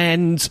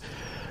 And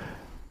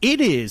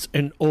it is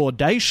an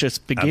audacious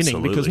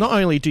beginning, because not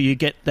only do you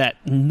get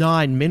that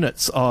 9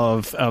 minutes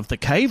of the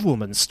cave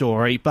woman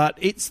story, but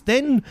it's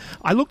then,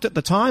 I looked at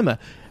the timer,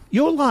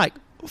 you're like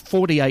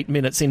 48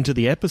 minutes into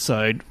the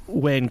episode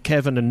when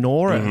Kevin and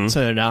Nora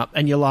turn up,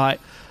 and you're like,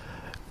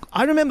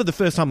 I remember the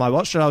first time I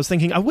watched it, I was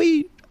thinking,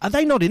 are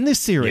they not in this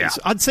series? Yeah.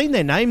 I'd seen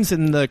their names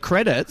in the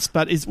credits,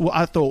 but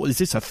I thought, is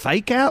this a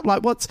fake out?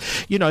 Like, what's,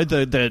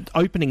 the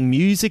opening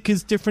music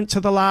is different to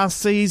the last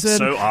season.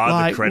 So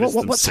are the credits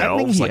what's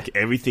happening themselves.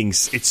 here?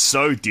 Like, it's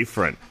so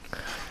different.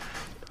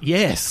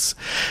 Yes.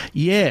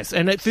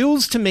 And it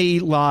feels to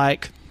me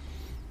like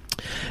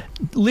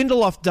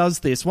Lindelof does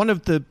this. One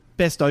of the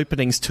best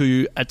openings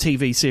to a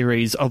TV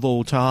series of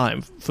all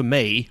time for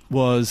me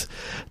was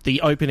the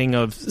opening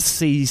of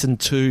season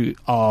 2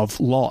 of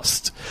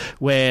Lost,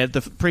 where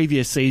the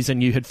previous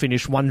season you had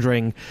finished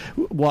wondering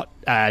what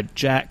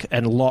Jack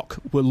and Locke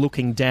were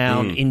looking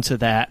down into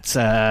that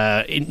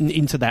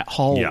into that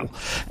hole,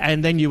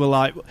 and then you were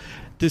like,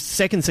 the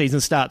second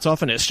season starts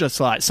off and it's just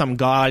like some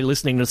guy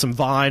listening to some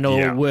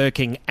vinyl,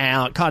 working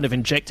out, kind of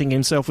injecting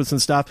himself with some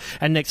stuff,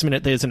 and next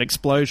minute there's an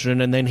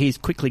explosion, and then he's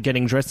quickly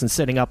getting dressed and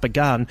setting up a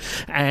gun,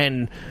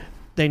 and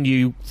then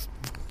you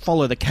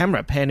follow the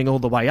camera panning all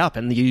the way up,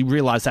 and you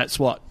realise that's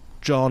what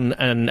John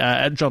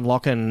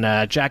Locke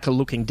and Jack are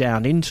looking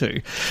down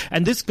into.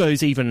 And this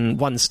goes even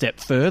one step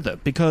further,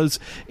 because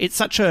it's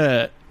such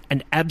an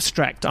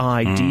abstract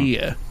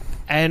idea.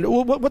 And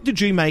what did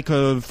you make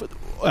of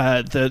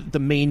the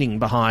meaning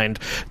behind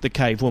the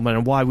cave woman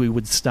and why we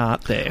would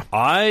start there?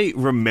 I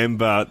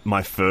remember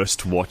my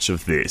first watch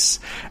of this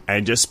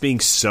and just being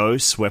so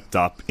swept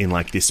up in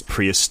like this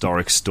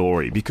prehistoric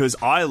story, because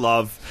I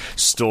love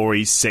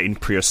stories set in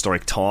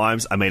prehistoric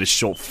times. I made a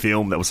short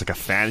film that was like a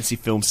fantasy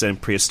film set in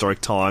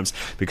prehistoric times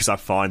because I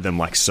find them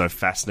like so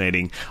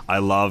fascinating. I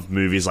love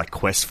movies like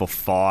Quest for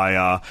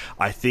Fire.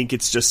 I think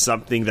it's just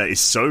something that is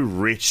so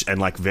rich and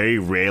like very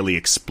rarely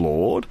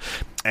explored.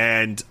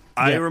 And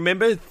I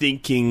remember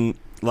thinking,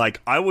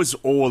 like, I was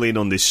all in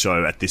on this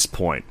show at this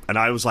point, and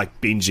I was, like,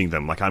 binging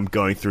them. Like, I'm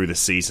going through the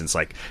seasons,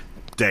 like,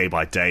 day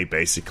by day,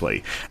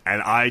 basically.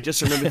 And I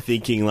just remember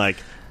thinking, like,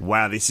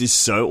 wow, this is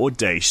so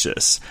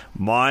audacious.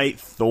 My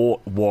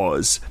thought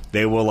was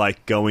they were,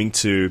 like, going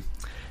to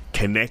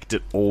connect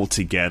it all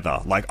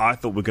together. Like, I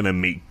thought we're going to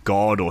meet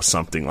God or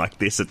something like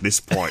this at this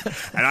point.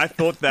 And I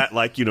thought that,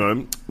 like, you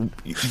know,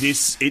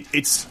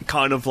 it's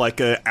kind of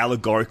like a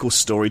allegorical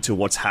story to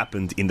what's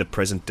happened in the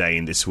present day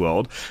in this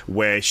world,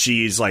 where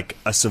she is like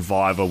a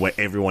survivor where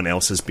everyone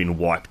else has been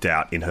wiped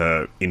out in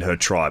her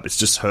tribe. It's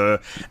just her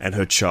and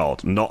her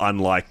child, not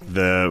unlike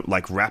the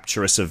like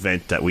rapturous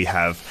event that we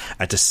have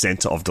at the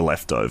center of the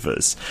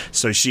Leftovers.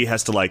 So she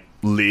has to like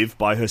live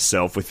by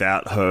herself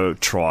without her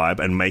tribe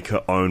and make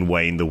her own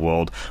way in the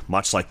world,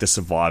 much like the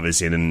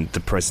survivors in the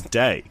present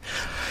day.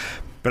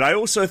 But I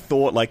also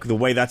thought, like, the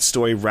way that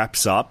story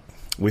wraps up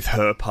with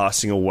her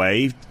passing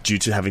away due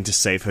to having to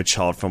save her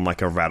child from,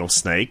 like, a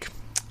rattlesnake,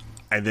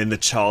 and then the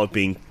child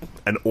being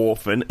an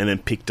orphan and then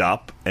picked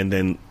up and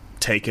then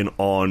taken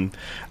on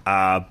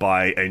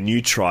by a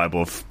new tribe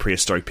of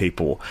prehistoric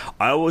people.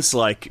 I was,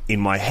 like, in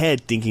my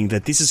head thinking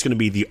that this is going to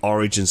be the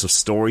origins of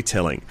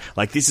storytelling.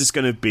 Like, this is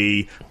going to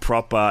be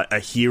proper a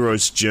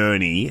hero's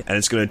journey, and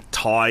it's going to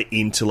tie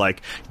into,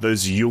 like,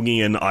 those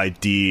Jungian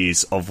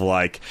ideas of,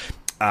 like,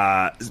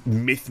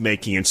 myth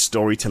making and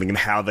storytelling and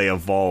how they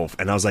evolve.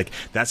 And I was like,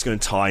 that's going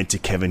to tie into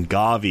Kevin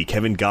Garvey.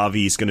 Kevin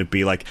Garvey is going to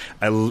be, like,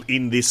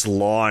 in this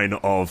line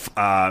of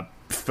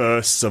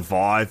first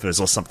survivors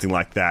or something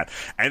like that.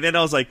 And then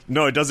I was like,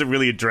 no, it doesn't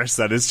really address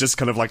that. It's just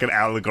kind of like an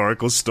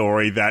allegorical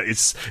story that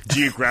is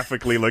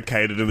geographically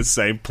located in the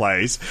same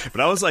place.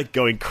 But I was, like,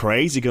 going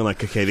crazy, going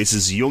like, okay, this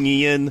is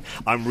Jungian.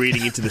 I'm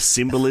reading into the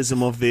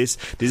symbolism of this.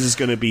 This is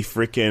going to be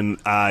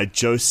freaking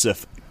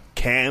Joseph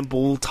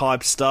Campbell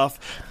type stuff.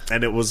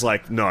 And it was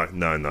like, no,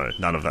 none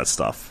of that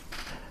stuff.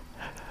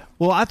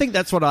 Well, I think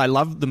that's what I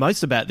love the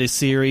most about this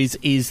series,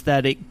 is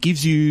that it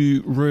gives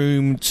you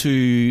room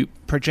to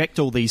project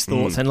all these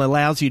thoughts and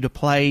allows you to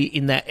play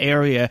in that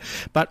area.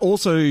 But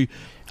also,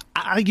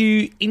 are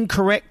you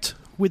incorrect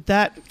with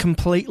that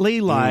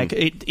completely? Like,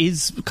 it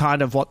is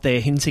kind of what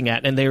they're hinting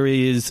at, and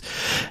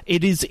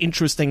it is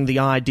interesting, the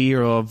idea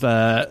of,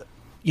 the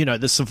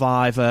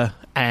survivor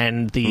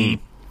and the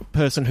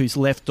person who's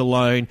left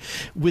alone,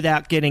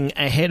 without getting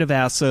ahead of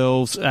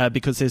ourselves,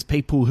 because there's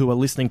people who are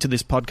listening to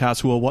this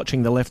podcast who are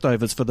watching The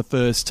Leftovers for the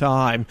first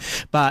time.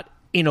 But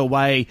in a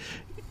way,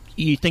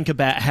 you think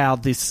about how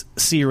this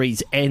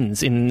series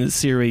ends in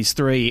series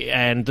 3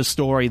 and the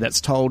story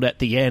that's told at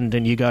the end,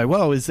 and you go,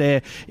 well, is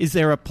there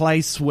a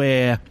place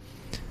where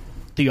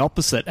the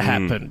opposite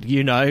happened,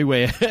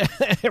 where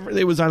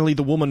there was only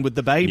the woman with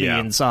the baby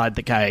inside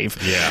the cave,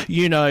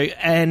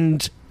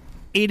 and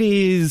it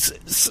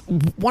is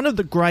one of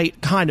the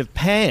great kind of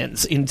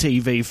pans in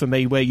TV for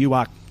me, where you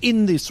are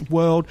in this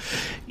world.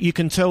 You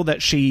can tell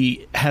that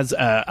she has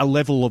a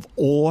level of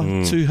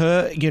awe to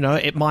her.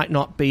 It might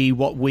not be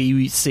what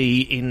we see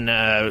in,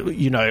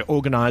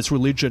 organized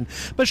religion,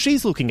 but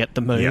she's looking at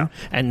the moon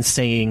and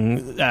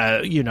seeing,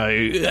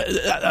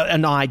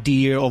 an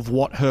idea of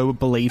what her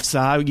beliefs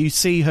are. You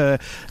see her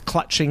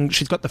clutching.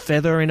 She's got the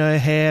feather in her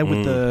hair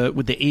with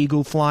the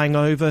eagle flying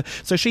over.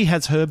 So she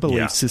has her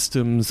belief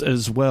systems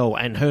as well,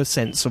 and her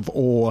sense of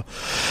awe.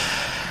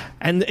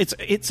 And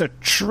it's a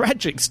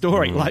tragic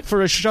story. Like,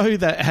 for a show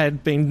that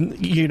had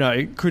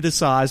been,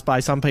 criticised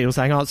by some people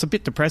saying, oh, it's a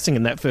bit depressing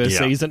in that first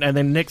season, and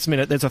then next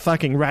minute there's a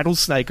fucking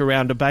rattlesnake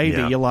around a baby.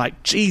 You're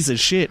like,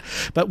 Jesus shit.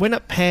 But when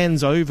it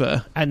pans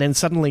over, and then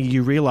suddenly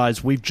you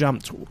realise we've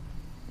jumped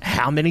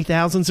how many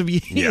thousands of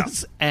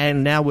years,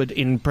 and now we're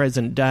in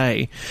present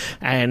day,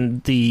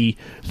 and the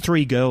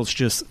 3 girls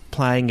just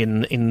playing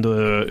in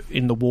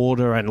the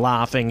water and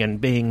laughing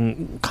and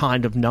being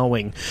kind of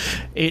knowing.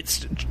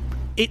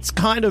 It's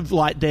kind of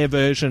like their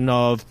version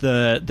of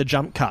the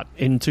jump cut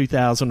in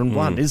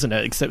 2001, isn't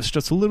it? Except it's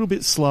just a little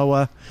bit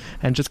slower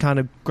and just kind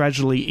of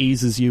gradually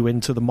eases you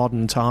into the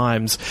modern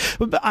times.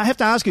 But I have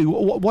to ask you,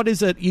 what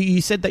is it?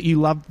 You said that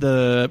you love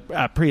the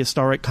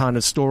prehistoric kind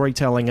of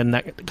storytelling and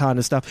that kind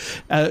of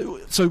stuff.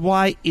 So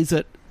why is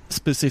it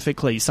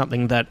specifically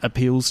something that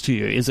appeals to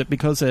you? Is it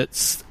because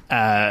it's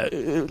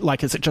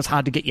is it just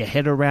hard to get your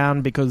head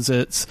around because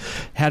it's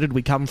how did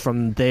we come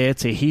from there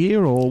to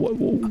here, or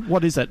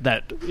what is it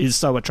that is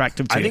so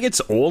attractive to you? I think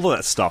it's all of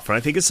that stuff, and I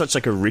think it's such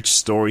like a rich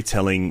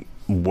storytelling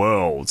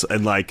world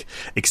and like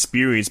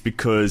experience,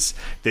 because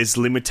there's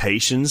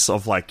limitations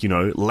of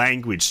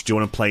language. Do you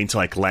want to play into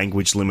like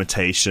language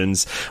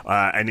limitations,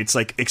 and it's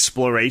like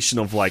exploration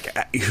of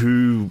like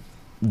who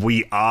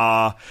we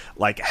are,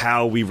 like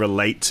how we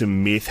relate to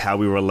myth, how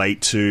we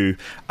relate to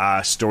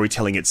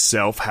storytelling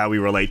itself, how we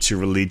relate to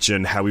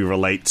religion, how we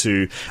relate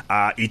to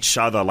each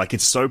other. Like,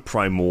 it's so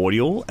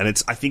primordial, and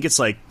I think it's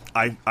like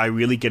I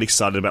really get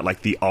excited about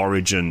like the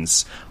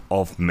origins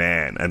of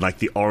man and like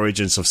the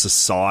origins of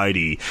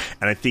society.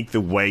 And I think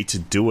the way to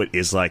do it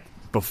is like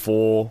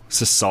before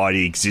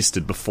society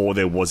existed, before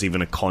there was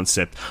even a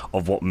concept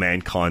of what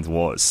mankind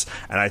was.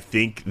 And I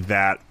think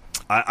that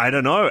I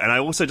don't know. And I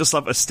also just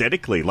love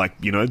aesthetically,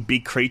 like,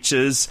 big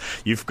creatures.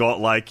 You've got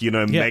like,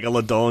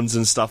 megalodons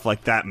and stuff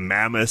like that,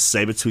 mammoths,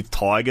 saber-toothed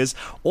tigers,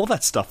 all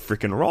that stuff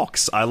freaking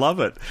rocks. I love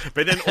it.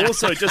 But then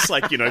also just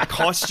like,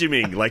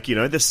 costuming, like,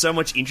 there's so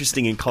much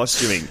interesting in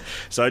costuming.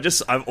 So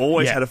I've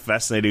always had a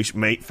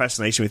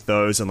fascination with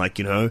those, and like,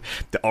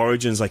 the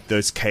origins, like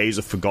those Caves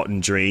of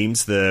Forgotten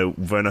Dreams, the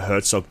Werner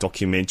Herzog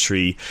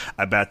documentary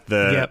about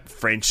the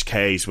French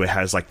caves where it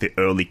has like the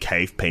early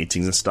cave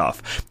paintings and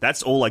stuff.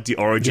 That's all like the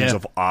origins of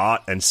of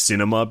art and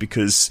cinema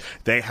because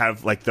they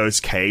have like those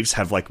caves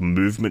have like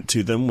movement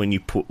to them when you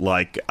put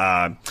like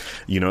a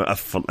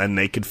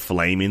naked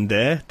flame in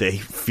there. They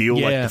feel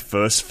like the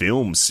first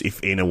films,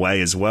 if in a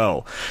way as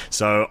well.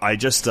 So I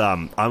just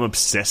I'm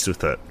obsessed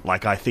with it.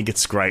 Like I think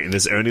it's great, and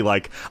there's only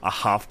like a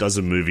half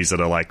dozen movies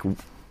that are like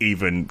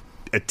even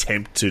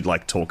attempt to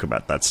like talk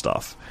about that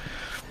stuff.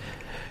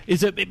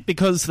 Is it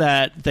because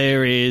that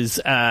there is,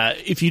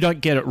 if you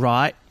don't get it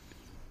right,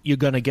 you're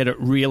going to get it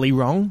really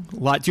wrong?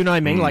 Like, do you know what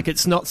I mean? Like,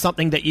 it's not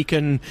something that you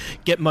can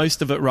get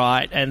most of it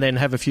right and then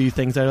have a few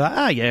things that are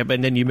like,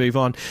 but then you move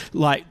on.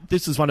 Like,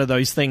 this is one of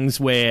those things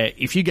where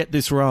if you get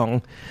this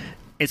wrong,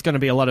 it's going to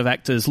be a lot of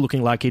actors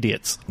looking like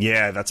idiots.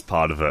 Yeah, that's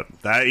part of it.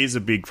 That is a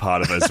big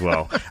part of it as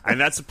well. And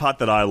that's the part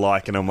that I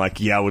like, and I'm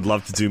like, yeah, I would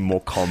love to do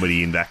more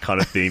comedy in that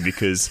kind of thing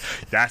because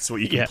that's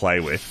what you can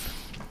play with.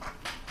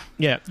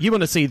 Yeah, you want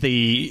to see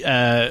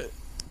the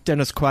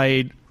Dennis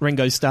Quaid,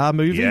 Ringo Starr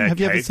movie? Yeah, have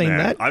you ever seen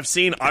that?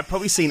 I've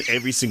probably seen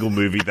every single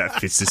movie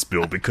that fits this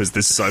bill because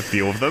there's so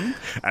few of them,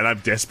 and I'm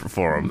desperate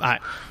for them. I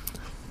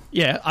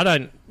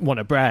don't want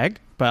to brag,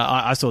 but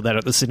I saw that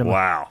at the cinema.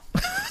 Wow.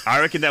 I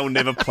reckon they will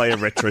never play a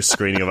retro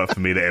screening of it for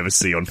me to ever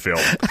see on film.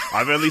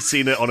 I've only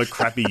seen it on a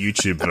crappy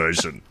YouTube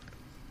version.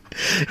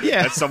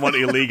 Yeah. That someone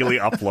illegally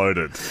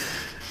uploaded.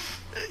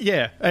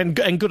 Yeah, and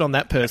good on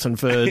that person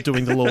for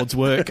doing the Lord's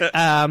work.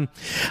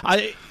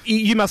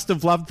 You must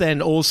have loved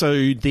then also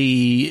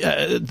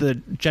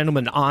the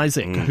gentleman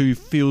Isaac who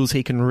feels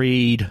he can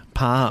read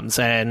palms,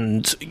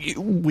 and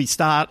we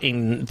start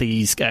in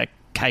these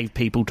cave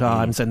people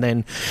times, and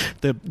then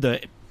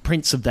the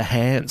prints of the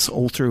hands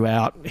all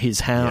throughout his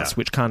house,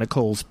 which kind of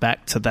calls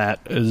back to that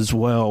as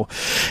well.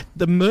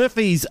 The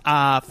Murphys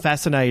are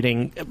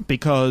fascinating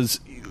because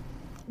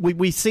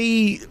we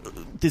see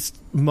this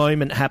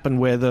moment happen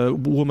where the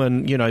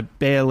woman,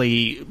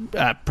 barely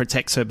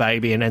protects her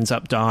baby and ends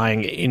up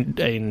dying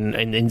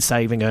in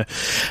saving her.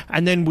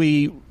 And then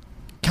we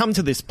come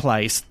to this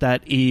place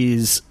that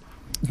is...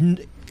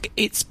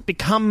 It's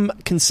become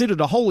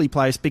considered a holy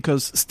place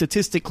because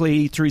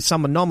statistically, through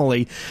some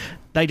anomaly,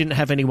 they didn't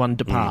have anyone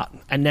depart.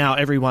 And now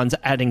everyone's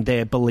adding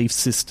their belief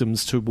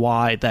systems to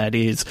why that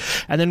is.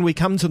 And then we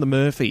come to the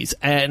Murphys,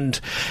 and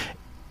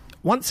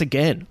once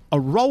again, a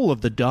roll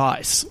of the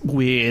dice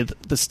with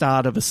the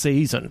start of a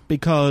season,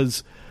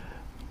 because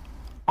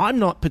I'm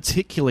not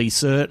particularly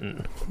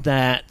certain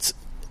that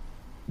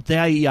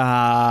they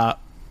are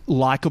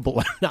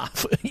likable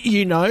enough.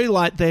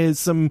 Like there's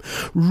some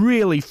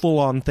really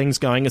full-on things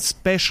going,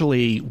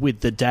 especially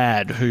with the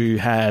dad who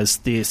has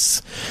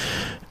this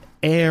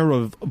air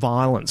of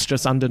violence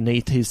just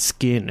underneath his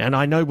skin. And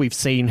I know we've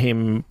seen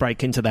him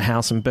break into the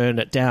house and burn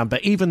it down,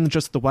 but even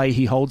just the way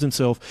he holds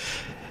himself,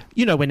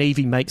 when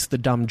Evie makes the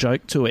dumb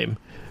joke to him,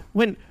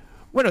 when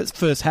it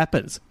first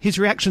happens, his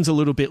reaction's a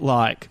little bit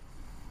like,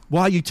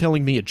 why are you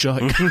telling me a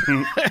joke?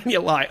 And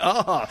you're like,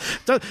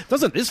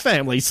 doesn't this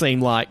family seem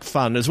like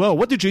fun as well?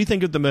 What did you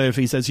think of the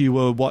Murphys as you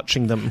were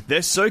watching them?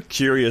 They're so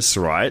curious,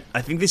 right?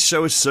 I think this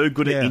show is so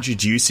good at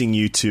introducing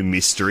you to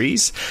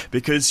mysteries,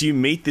 because you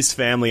meet this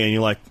family and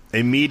you're like,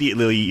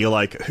 immediately you're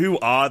like, who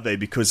are they?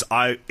 Because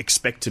I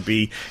expect to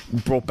be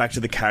brought back to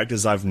the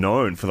characters I've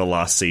known for the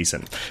last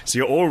season. So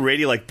you're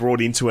already like brought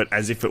into it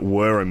as if it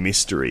were a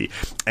mystery.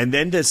 And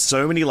then there's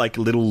so many like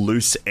little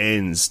loose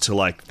ends to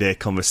like their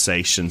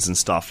conversations and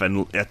stuff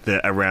and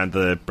around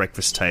the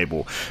breakfast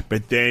table.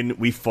 But then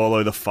we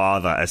follow the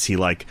father as he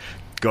like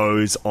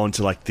goes on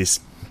to like this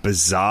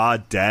bizarre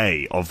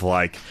day of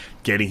like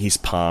getting his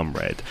palm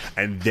read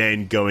and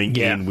then going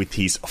in with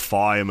his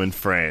fireman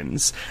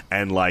friends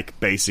and like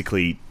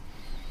basically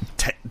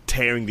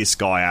tearing this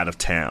guy out of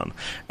town.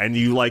 And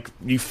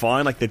you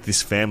find like that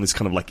this family is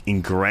kind of like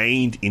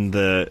ingrained in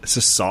the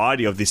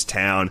society of this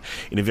town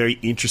in a very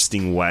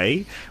interesting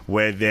way,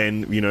 where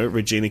then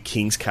Regina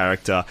King's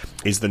character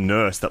is the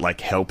nurse that like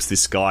helps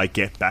this guy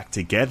get back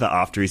together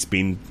after he's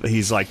been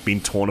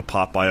torn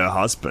apart by her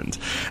husband.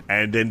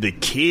 And then the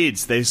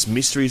kids, there's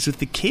mysteries with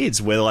the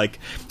kids where like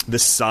the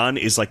son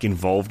is like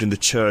involved in the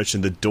church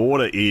and the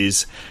daughter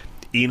is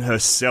in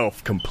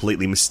herself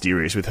completely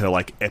mysterious with her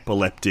like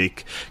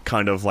epileptic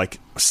kind of like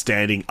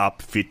standing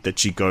up fit that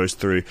she goes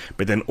through,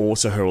 but then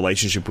also her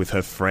relationship with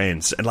her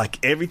friends, and like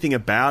everything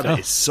about it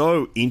is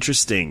so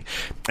interesting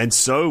and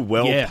so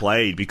well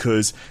played,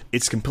 because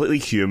it's completely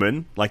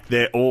human. Like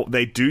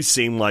they do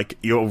seem like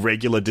your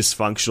regular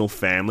dysfunctional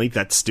family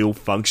that still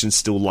functions,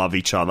 still love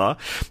each other,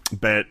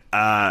 but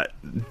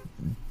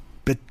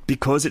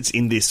because it's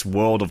in this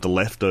world of the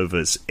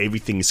leftovers,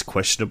 everything is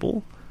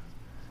questionable.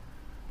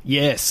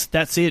 Yes,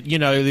 that's it.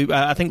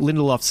 I think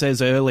Lindelof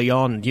says early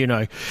on,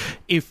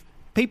 if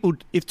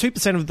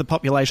 2% of the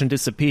population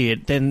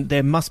disappeared, then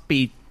there must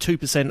be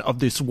 2% of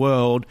this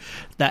world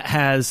that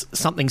has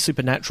something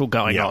supernatural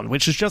going on,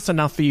 which is just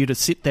enough for you to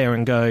sit there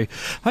and go,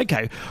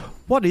 okay,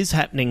 what is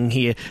happening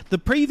here? The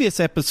previous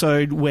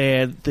episode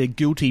where the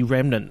Guilty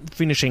Remnant,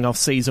 finishing off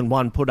season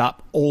 1, put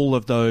up all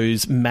of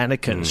those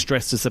mannequins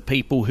dressed as the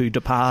people who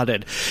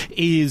departed,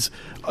 is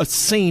a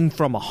scene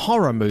from a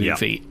horror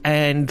movie.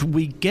 And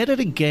we get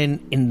it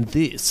again in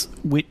this,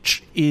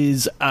 which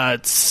is a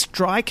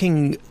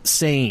striking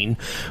scene,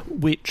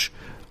 which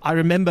I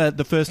remember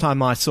the first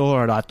time I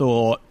saw it, I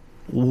thought,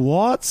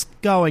 what's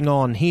going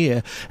on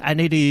here? And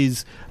it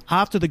is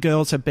after the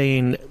girls have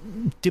been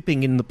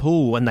dipping in the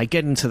pool and they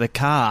get into the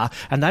car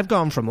and they've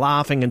gone from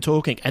laughing and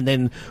talking, and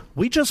then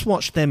we just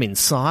watched them in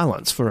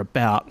silence for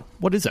about,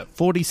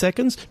 40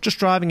 seconds? Just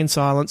driving in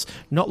silence,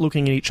 not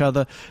looking at each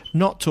other,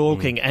 not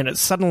talking, and it's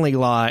suddenly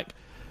like,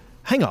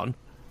 hang on,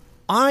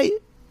 I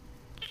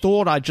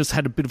thought I just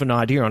had a bit of an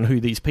idea on who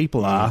these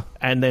people are,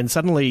 and then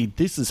suddenly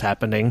this is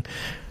happening,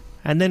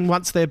 and then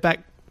once they're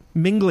back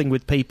mingling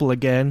with people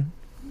again,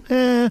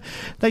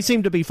 they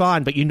seem to be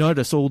fine, but you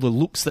notice all the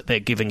looks that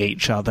they're giving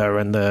each other,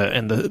 and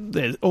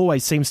there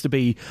always seems to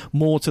be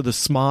more to the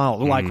smile,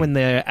 like when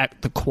they're at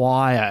the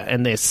choir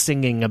and they're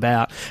singing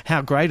about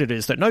how great it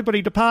is that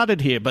nobody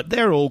departed here, but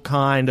they're all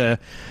kind of,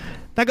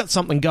 they got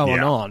something going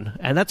on,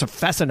 and that's a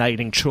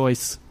fascinating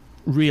choice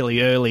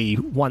really early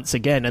once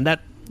again, and that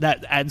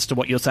adds to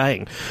what you're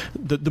saying,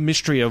 the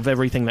mystery of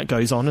everything that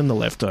goes on in The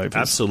Leftovers.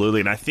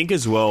 Absolutely, and I think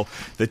as well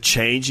the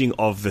changing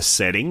of the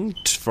setting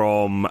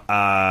from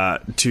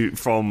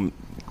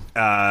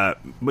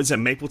was it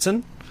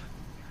Mapleton?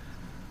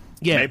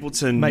 Yeah,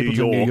 Mapleton, New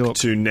York,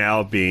 to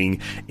now being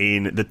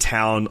in the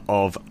town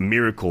of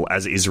Miracle,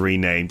 as it is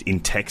renamed, in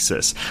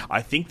Texas.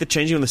 I think the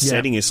changing of the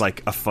setting is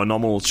like a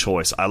phenomenal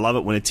choice. I love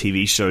it when a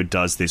TV show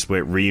does this,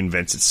 where it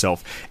reinvents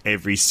itself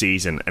every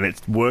season, and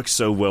it works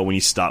so well when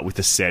you start with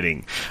the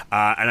setting.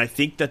 And I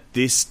think that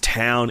this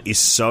town is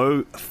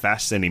so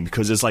fascinating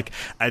because there's like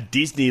a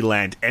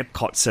Disneyland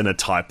Epcot Center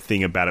type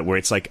thing about it, where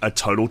it's like a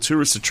total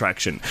tourist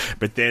attraction,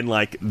 but then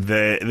like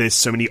there's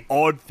so many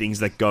odd things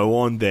that go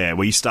on there,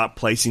 where you start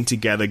placing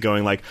together,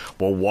 going like,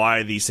 well, why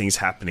are these things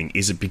happening?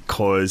 Is it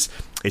because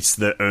it's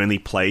the only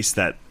place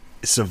that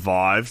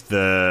survived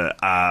the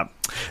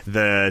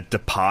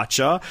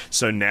departure,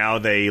 so now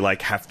they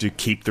like have to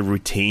keep the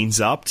routines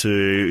up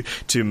to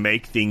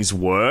make things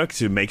work,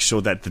 to make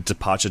sure that the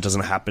departure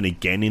doesn't happen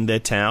again in their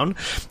town,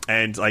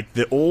 and like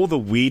all the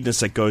weirdness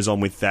that goes on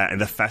with that, and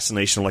the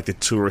fascination of like the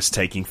tourists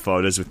taking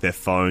photos with their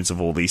phones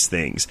of all these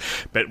things,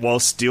 but while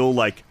still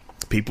like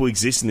people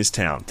exist in this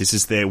town. This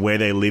is where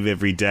they live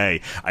every day.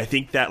 I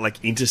think that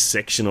like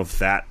intersection of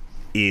that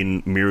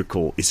in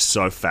Miracle is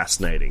so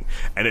fascinating,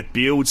 and it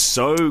builds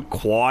so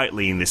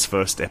quietly in this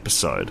first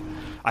episode.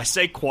 I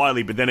say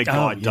quietly, but then a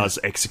guy does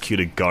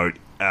execute a goat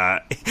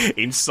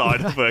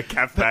inside of a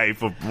cafe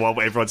while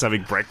everyone's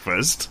having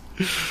breakfast.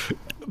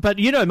 But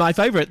you know, my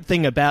favourite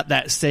thing about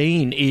that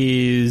scene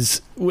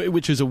is,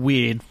 which is a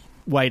weird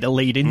way to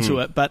lead into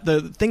it, but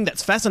the thing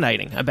that's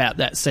fascinating about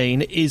that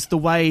scene is the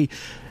way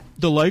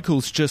the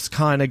locals just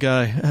kind of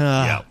go,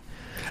 Enrique,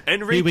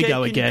 here we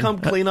go can again. You come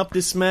clean up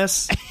this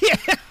mess?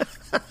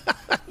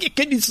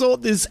 Can you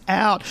sort this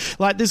out?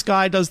 Like, this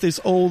guy does this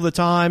all the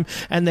time,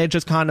 and they're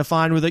just kind of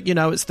fine with it. You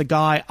know, it's the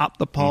guy up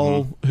the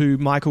pole who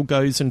Michael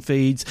goes and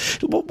feeds.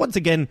 Once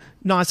again,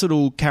 nice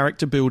little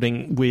character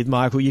building with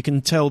Michael. You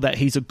can tell that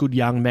he's a good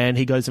young man.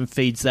 He goes and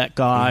feeds that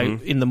guy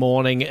in the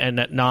morning, and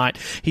at night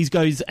he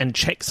goes and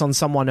checks on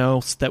someone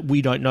else that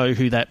we don't know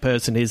who that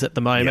person is at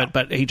the moment,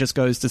 but he just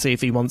goes to see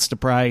if he wants to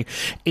pray.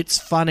 It's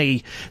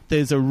funny.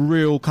 There's a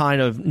real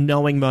kind of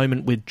knowing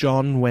moment with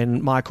John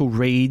when Michael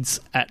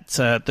reads at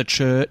the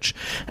church,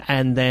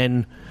 and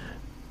then,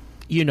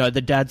 you know,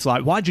 the dad's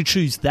like, why'd you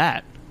choose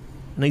that?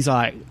 And he's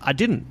like, I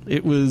didn't.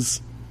 It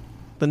was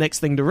the next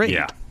thing to read.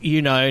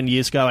 You know, and you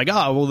just go like,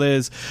 oh, well,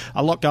 there's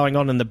a lot going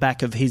on in the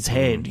back of his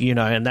head, you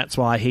know, and that's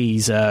why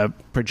he's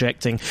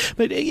projecting.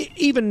 But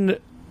even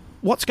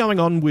what's going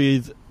on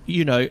with,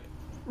 you know,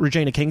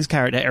 Regina King's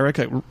character,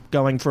 Erica,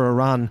 going for a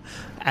run,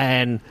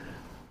 and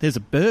there's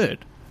a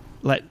bird.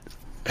 Like,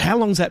 how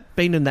long's that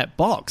been in that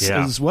box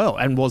as well?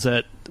 And was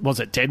it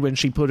dead when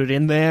she put it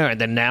in there,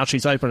 and then now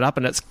she's opened it up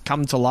and it's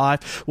come to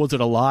life? Was it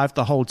alive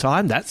the whole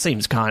time? That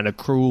seems kind of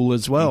cruel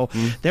as well.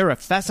 They're a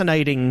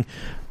fascinating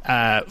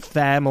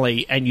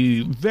family, and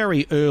you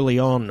very early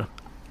on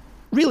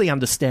really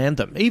understand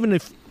them. Even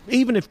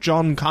if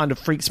John kind of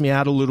freaks me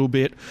out a little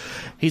bit,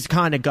 he's the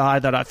kind of guy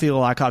that I feel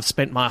like I've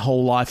spent my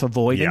whole life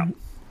avoiding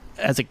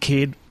as a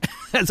kid,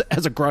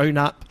 as a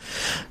grown-up.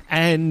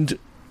 And,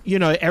 you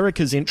know,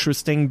 Erica's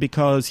interesting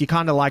because you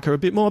kind of like her a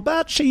bit more,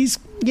 but she's,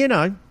 you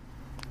know,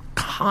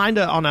 kind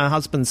of on her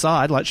husband's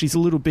side. Like, she's a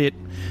little bit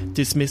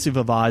dismissive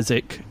of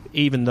Isaac,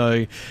 even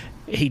though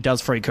he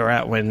does freak her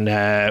out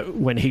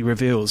when he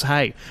reveals,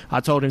 hey,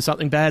 I told him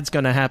something bad's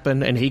going to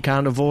happen and he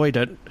can't avoid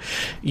it.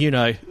 You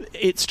know,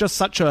 it's just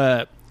such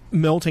a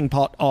melting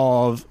pot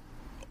of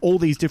all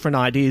these different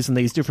ideas and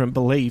these different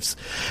beliefs.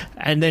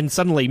 And then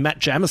suddenly Matt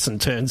Jamison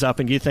turns up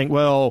and you think,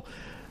 well,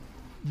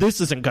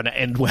 this isn't going to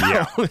end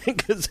well,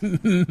 because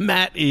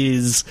Matt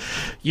is,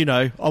 you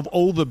know, of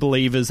all the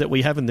believers that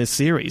we have in this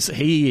series,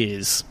 he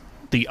is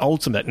the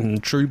ultimate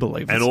and true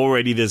believers. And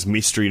already there's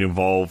mystery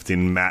involved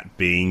in Matt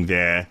being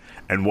there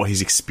and what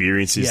his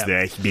experience is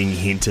there, being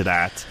hinted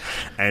at.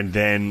 And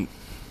then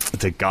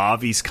the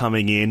Garveys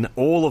coming in.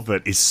 All of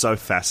it is so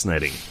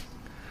fascinating.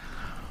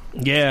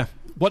 Yeah.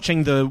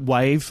 Watching the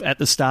wave at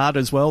the start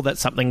as well,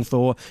 that's something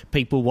for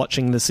people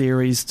watching the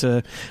series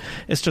to...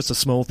 It's just a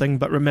small thing,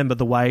 but remember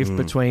the wave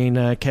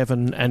between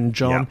Kevin and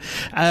John.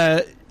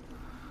 Yep.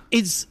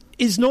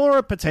 Is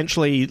Nora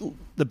potentially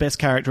the best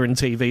character in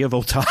TV of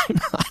all time?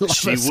 I love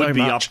She her so would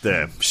be much. up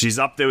there. She's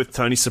up there with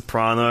Tony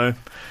Soprano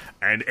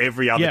and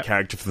every other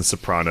character from The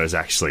Sopranos,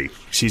 actually.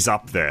 She's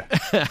up there.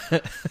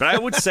 But I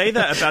would say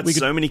that about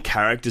so many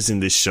characters in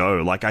this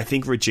show. Like, I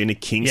think Regina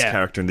King's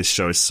character in this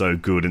show is so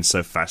good and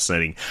so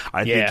fascinating.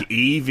 I think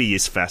Evie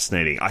is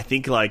fascinating. I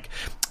think, like,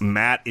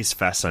 Matt is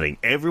fascinating.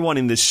 Everyone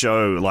in this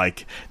show,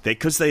 like,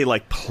 because they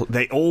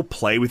all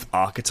play with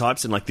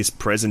archetypes in, like, this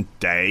present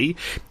day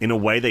in a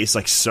way that is,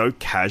 like, so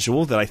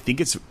casual that I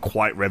think it's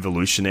quite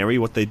revolutionary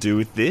what they do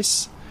with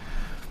this.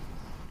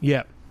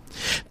 Yeah.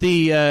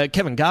 The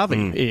Kevin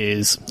Garvey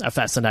is a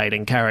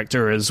fascinating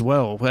character as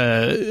well,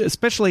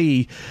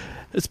 especially,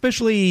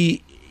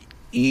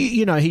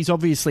 you know, he's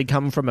obviously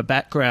come from a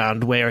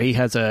background where he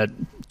has a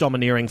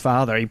domineering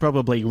father. He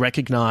probably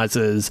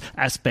recognises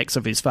aspects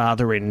of his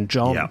father in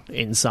John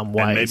in some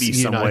ways. And maybe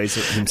some ways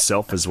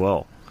himself as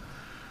well.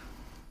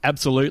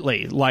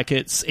 Absolutely. Like,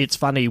 it's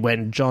funny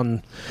when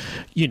John,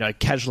 you know,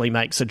 casually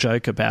makes a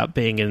joke about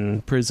being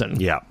in prison.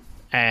 Yeah.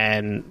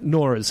 And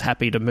Nora's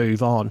happy to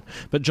move on.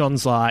 But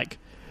John's like,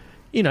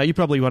 you know, you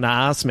probably want to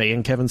ask me.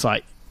 And Kevin's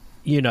like,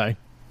 you know,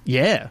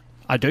 yeah,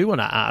 I do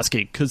want to ask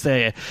you. Because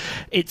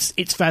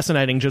it's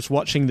fascinating just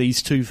watching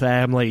these two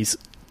families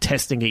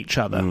testing each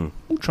other,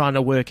 trying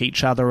to work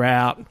each other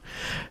out.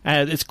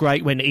 And it's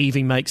great when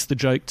Evie makes the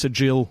joke to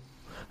Jill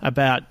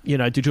about, you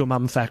know, did your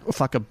mum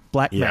fuck a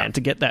black man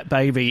to get that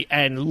baby?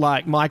 And,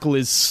 like, Michael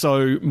is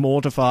so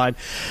mortified.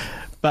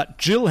 But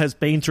Jill has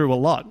been through a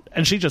lot,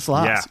 and she just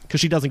laughs because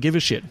she doesn't give a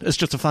shit. It's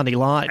just a funny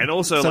line. And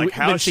also, like,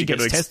 how is she going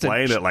to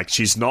explain it? Like,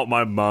 she's not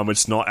my mum.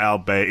 It's not our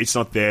baby. It's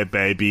not their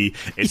baby.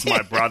 It's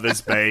my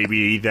brother's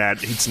baby.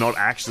 That it's not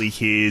actually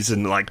his.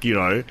 And, like, you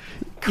know,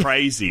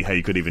 crazy how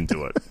you could even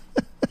do it.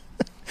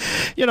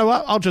 You know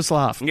what? I'll just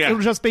laugh. Yeah. It'll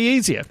just be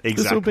easier. Exactly.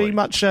 This will be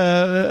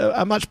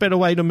a much better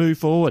way to move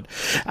forward.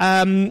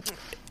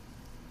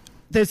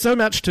 There's so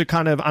much to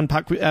kind of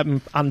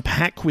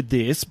unpack with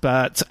this,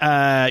 but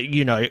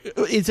you know,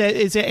 is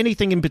there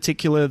anything in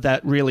particular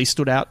that really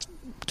stood out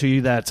to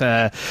you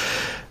that,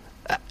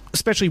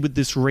 especially with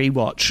this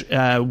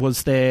rewatch,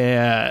 was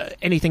there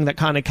anything that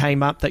kind of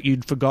came up that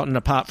you'd forgotten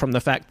apart from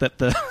the fact that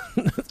the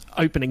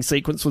opening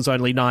sequence was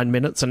only 9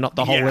 minutes and not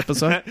the whole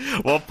episode?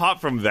 Well, apart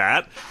from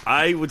that,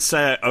 I would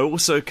say I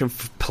also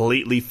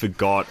completely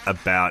forgot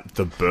about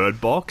the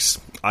Bird Box.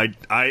 I'm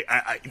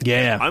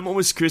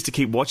almost curious to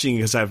keep watching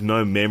because I have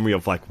no memory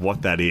of, like,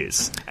 what that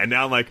is. And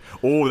now I'm like,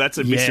 oh, that's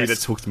a mystery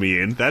that's hooked me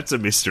in. That's a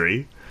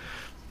mystery.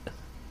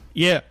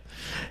 Yeah.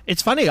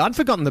 It's funny, I'd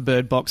forgotten the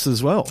Bird Box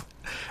as well.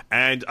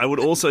 And I would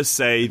also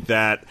say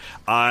that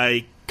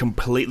I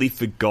completely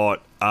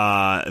forgot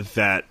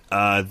that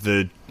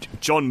the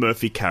John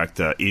Murphy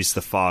character is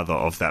the father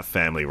of that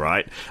family,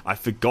 right? I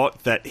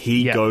forgot that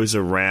he goes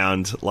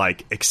around,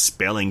 like,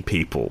 expelling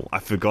people. I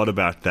forgot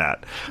about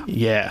that.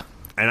 Yeah.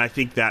 And I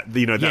think that,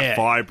 you know, that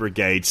fire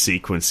brigade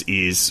sequence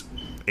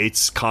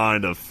it's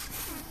kind of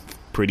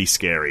pretty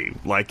scary.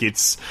 Like,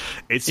 it's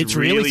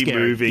really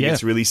moving. Yeah.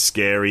 It's really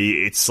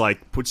scary. It's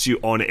like puts you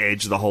on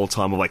edge the whole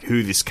time of, like,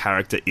 who this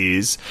character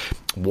is.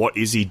 What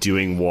is he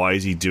doing? Why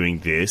is he doing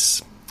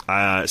this?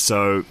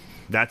 So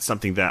that's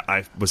something that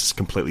I was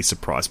completely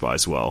surprised by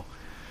as well.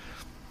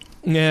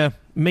 Yeah.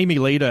 Mimi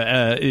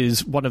Leder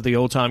is one of the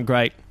all-time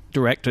great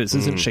directors,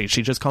 isn't she?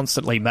 She just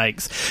constantly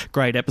makes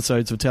great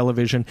episodes of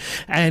television.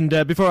 And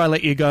before I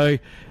let you go,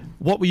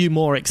 what were you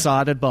more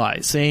excited by?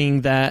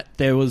 Seeing that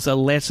there was a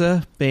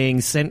letter being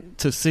sent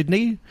to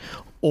Sydney,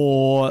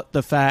 or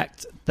the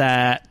fact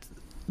that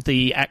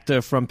the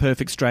actor from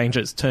Perfect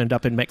Strangers turned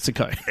up in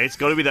Mexico? It's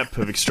got to be that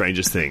Perfect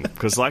Strangers thing,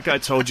 because like I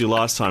told you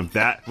last time,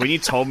 that when you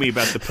told me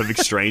about the Perfect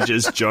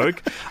Strangers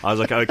joke, I was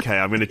like, okay,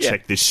 I'm going to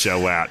check this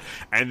show out.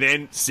 And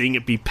then seeing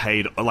it be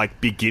paid,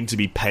 like, begin to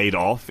be paid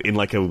off in,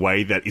 like, a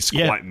way that is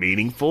quite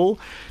meaningful.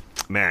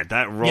 Man,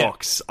 that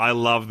rocks. I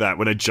love that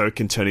when a joke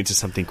can turn into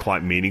something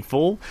quite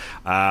meaningful.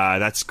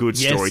 That's good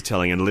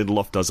storytelling, and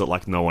Lindelof does it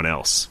like no one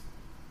else.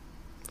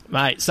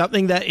 Mate,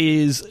 something that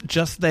is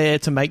just there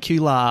to make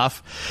you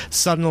laugh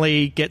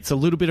suddenly gets a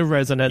little bit of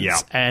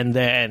resonance, and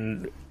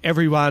then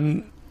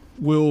everyone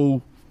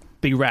will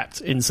be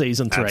wrapped in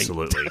season 3.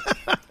 Absolutely.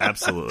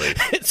 Absolutely.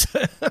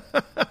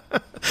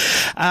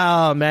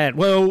 Oh, man.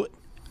 Well,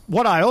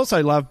 what I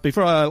also love,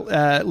 before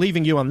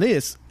leaving you on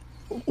this,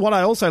 what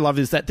I also love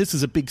is that this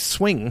is a big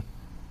swing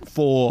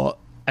for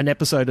an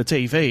episode of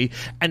TV,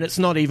 and it's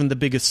not even the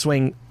biggest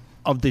swing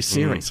of this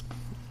series.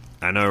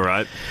 I know,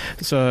 right?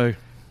 So...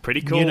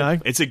 pretty cool. You know,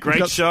 it's a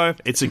great show.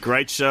 It's a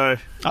great show.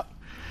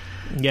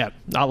 Yeah,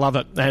 I love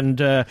it.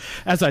 And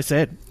as I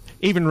said,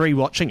 even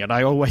rewatching it,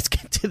 I always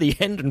get to the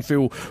end and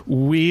feel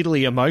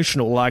weirdly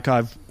emotional, like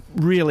I've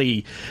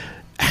really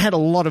had a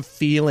lot of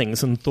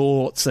feelings and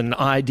thoughts and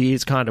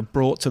ideas kind of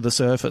brought to the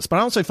surface. But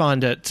I also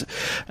find it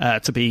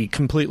to be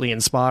completely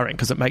inspiring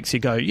because it makes you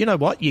go, you know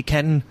what, you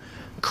can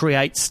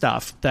create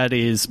stuff that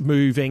is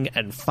moving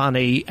and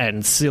funny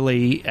and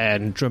silly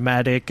and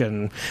dramatic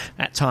and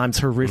at times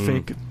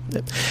horrific.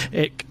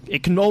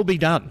 It can all be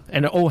done,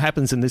 and it all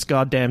happens in this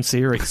goddamn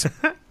series.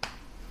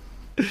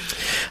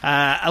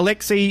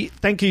 Alexi,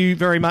 thank you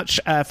very much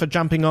for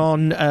jumping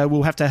on.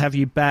 We'll have to have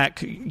you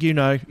back. You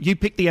know, you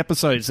pick the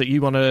episodes that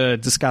you want to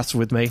discuss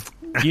with me.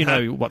 You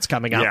know what's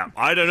coming up. Yeah,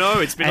 I don't know.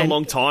 It's been a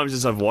long time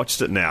since I've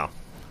watched it now,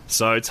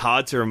 so it's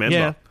hard to remember.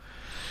 Yeah.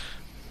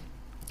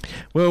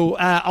 Well,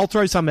 I'll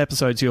throw some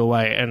episodes your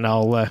way, and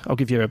I'll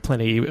give you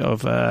plenty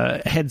of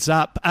heads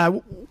up.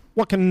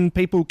 What can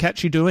people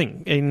catch you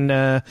doing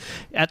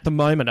at the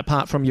moment,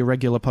 apart from your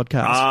regular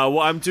podcast?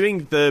 Well, I'm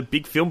doing the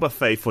Big Film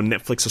Buffet for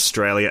Netflix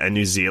Australia and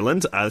New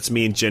Zealand. It's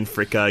me and Jen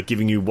Fricker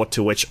giving you what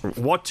to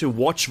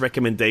watch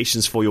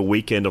recommendations for your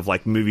weekend of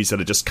like movies that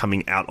are just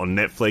coming out on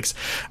Netflix.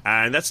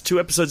 And that's 2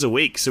 episodes a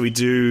week. So we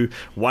do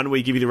one where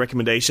we give you the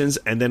recommendations,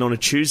 and then on a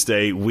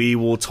Tuesday we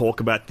will talk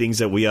about things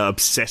that we are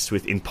obsessed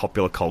with in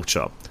popular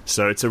culture.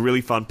 So it's a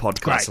really fun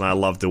podcast, and I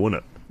love doing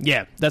it.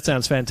 Yeah, that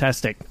sounds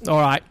fantastic. All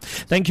right.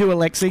 Thank you,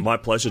 Alexi. My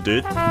pleasure,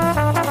 dude.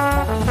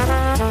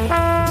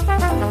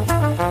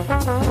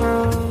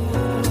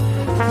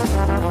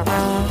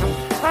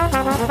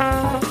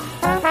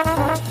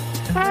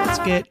 Let's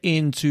get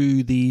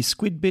into the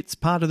Squid Bits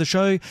part of the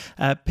show.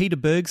 Peter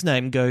Berg's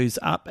name goes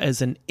up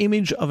as an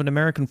image of an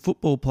American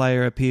football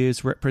player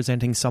appears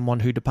representing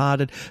someone who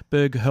departed.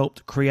 Berg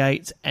helped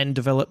create and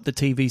develop the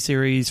TV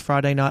series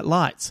Friday Night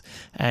Lights,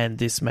 and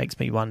this makes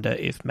me wonder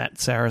if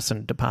Matt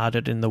Saracen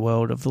departed in the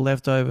world of The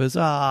Leftovers.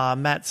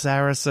 Matt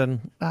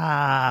Saracen.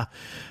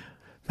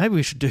 Maybe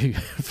we should do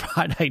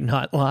Friday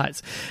Night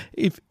Lights.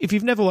 If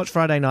you've never watched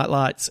Friday Night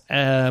Lights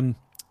and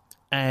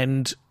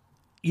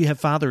you have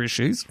father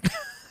issues,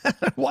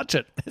 watch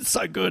it. It's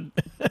so good.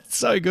 It's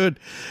so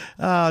good.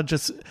 It'll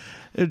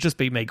just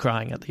be me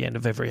crying at the end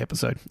of every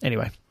episode.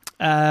 Anyway,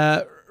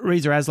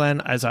 Reza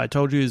Aslan, as I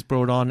told you, is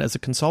brought on as a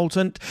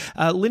consultant.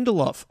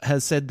 Lindelof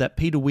has said that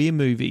Peter Weir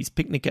movies,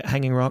 Picnic at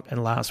Hanging Rock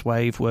and Last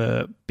Wave,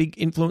 were big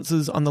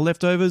influences on The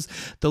Leftovers.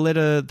 The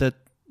letter that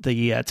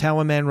the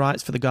Tower Man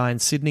writes for the guy in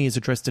Sydney is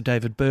addressed to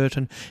David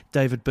Burton.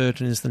 David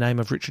Burton is the name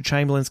of Richard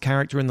Chamberlain's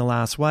character in The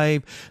Last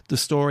Wave. The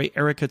story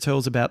Erica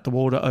tells about the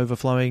water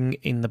overflowing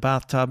in the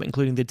bathtub,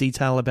 including the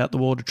detail about the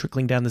water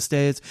trickling down the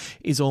stairs,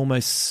 is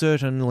almost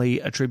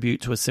certainly a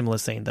tribute to a similar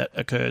scene that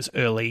occurs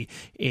early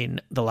in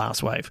The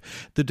Last Wave.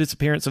 The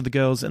disappearance of the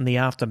girls and the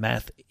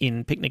aftermath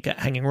in Picnic at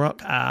Hanging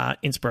Rock are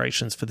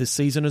inspirations for this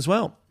season as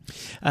well.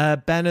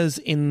 Banners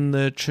in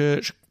the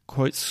church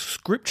quotes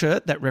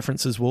scripture that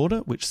references water,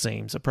 which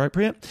seems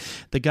appropriate.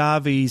 The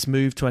Garveys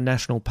move to a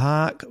national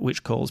park,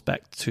 which calls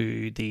back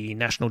to the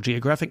National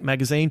Geographic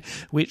magazine,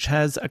 which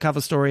has a cover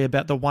story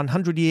about the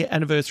 100-year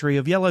anniversary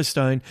of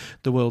Yellowstone,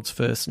 the world's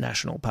first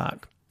national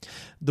park.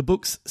 The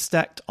books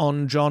stacked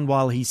on John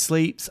while he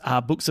sleeps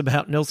are books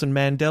about Nelson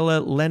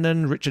Mandela,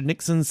 Lenin, Richard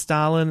Nixon,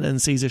 Stalin,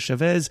 and Cesar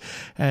Chavez,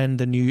 and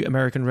the new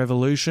American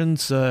Revolution.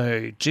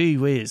 So, gee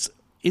whiz,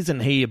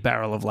 isn't he a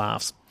barrel of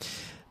laughs?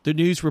 The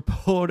news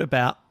report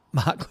about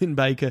Mark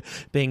Linn-Baker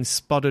being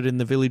spotted in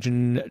the village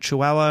in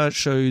Chihuahua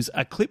shows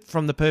a clip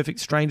from the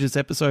Perfect Strangers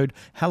episode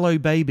Hello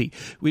Baby,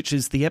 which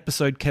is the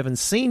episode Kevin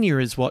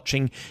Sr. is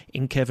watching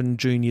in Kevin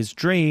Jr.'s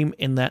dream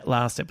in that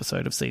last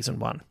episode of Season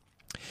 1.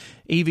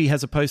 Evie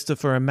has a poster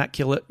for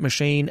Immaculate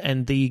Machine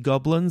and The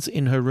Goblins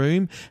in her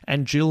room,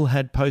 and Jill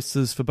had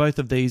posters for both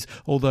of these,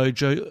 although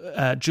Jill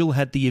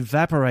had The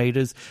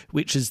Evaporators,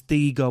 which is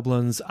The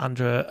Goblins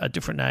under a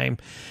different name.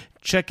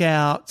 Check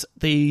out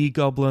The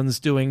Goblins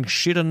doing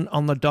shitting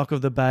on the dock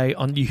of the bay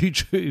on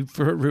YouTube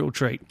for a real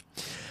treat.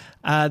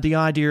 The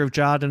idea of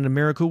Jardin and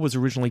Miracle was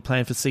originally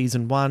planned for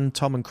Season 1.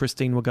 Tom and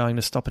Christine were going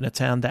to stop in a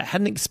town that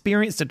hadn't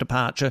experienced a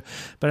departure,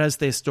 but as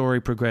their story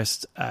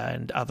progressed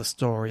and other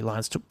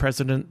storylines took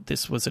precedent,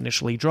 this was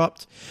initially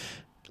dropped.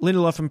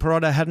 Lindelof and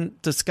Perrotta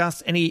hadn't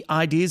discussed any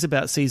ideas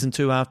about Season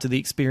 2 after the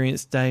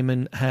experience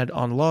Damon had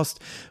on Lost.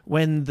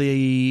 When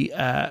they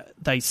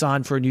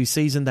signed for a new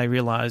season, they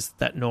realised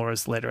that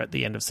Nora's letter at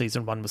the end of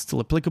Season 1 was still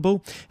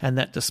applicable, and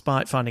that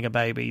despite finding a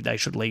baby, they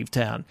should leave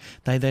town.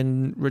 They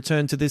then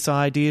returned to this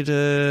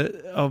idea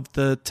of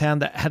the town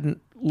that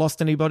hadn't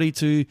lost anybody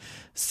to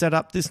set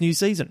up this new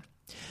season.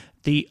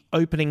 The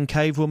opening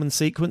cave woman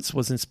sequence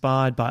was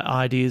inspired by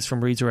ideas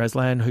from Reza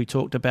Aslan, who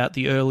talked about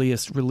the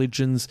earliest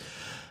religions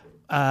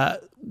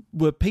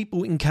were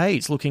people in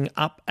caves looking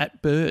up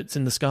at birds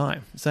in the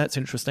sky. So that's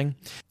interesting.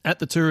 At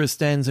the tourist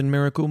stands in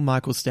Miracle,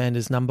 Michael's stand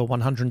is number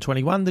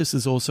 121. This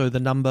is also the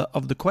number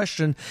of the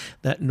question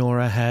that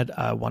Nora had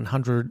a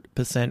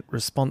 100%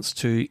 response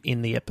to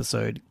in the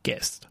episode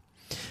Guest.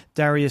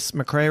 Darius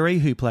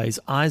McCrary, who plays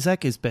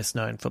Isaac, is best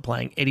known for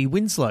playing Eddie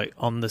Winslow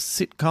on the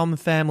sitcom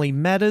Family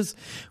Matters,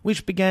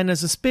 which began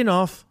as a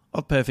spin-off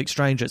of Perfect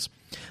Strangers.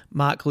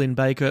 Mark Lynn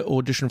Baker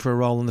auditioned for a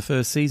role in the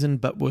first season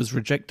but was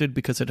rejected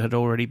because it had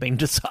already been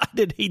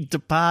decided he'd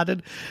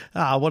departed.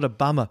 What a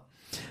bummer.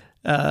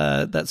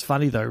 That's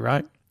funny though,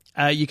 right?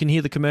 You can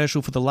hear the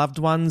commercial for The Loved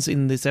Ones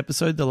in this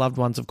episode. The Loved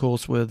Ones, of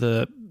course, were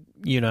the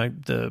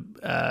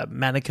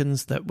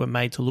mannequins that were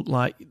made to look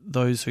like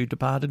those who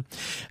departed.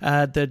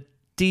 The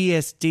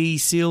DSD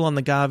seal on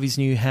the Garveys'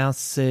 new house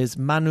says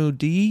Manu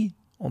Dei,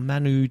 or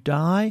Manu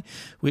Dei,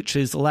 which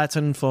is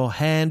Latin for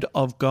Hand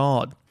of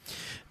God.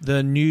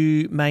 The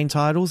new main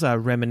titles are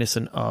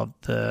reminiscent of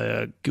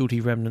the Guilty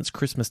Remnants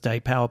Christmas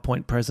Day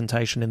PowerPoint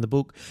presentation in the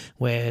book,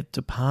 where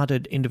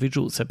departed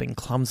individuals have been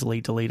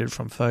clumsily deleted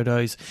from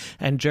photos,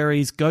 and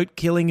Jerry's goat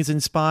killing is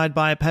inspired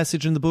by a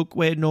passage in the book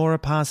where Nora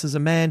passes a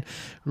man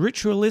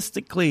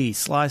ritualistically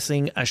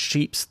slicing a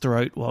sheep's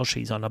throat while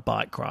she's on a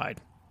bike ride.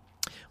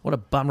 What a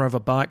bummer of a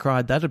bike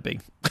ride that'd be.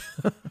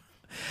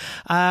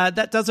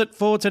 That does it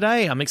for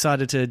today. I'm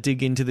excited to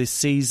dig into this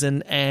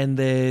season, and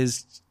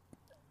there's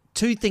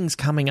 2 things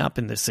coming up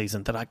in this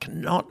season that I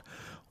cannot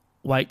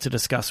wait to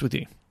discuss with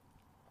you.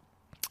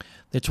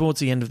 They're towards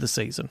the end of the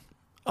season.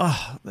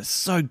 Oh, they're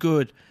so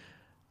good.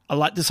 I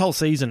like this whole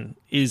season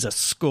is a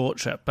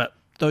scorcher, but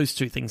those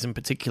 2 things in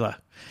particular,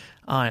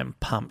 I am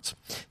pumped.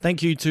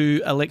 Thank you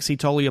to Alexi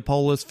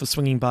Toliopoulos for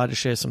swinging by to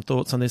share some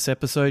thoughts on this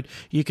episode.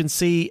 You can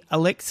see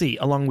Alexi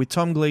along with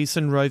Tom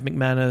Gleeson, Rove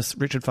McManus,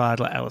 Richard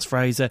Fidler, Alice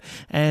Fraser,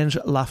 and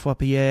Lafoi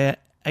Pierre,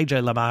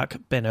 AJ Lamarck,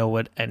 Ben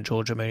Elwood, and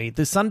Georgia Mooney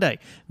this Sunday,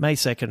 May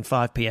 2nd,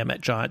 5 p.m.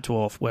 at Giant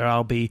Dwarf, where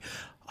I'll be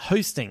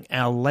hosting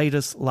our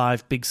latest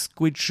live Big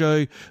Squid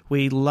show.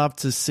 We'd love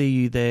to see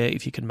you there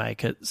if you can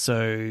make it,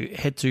 so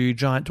head to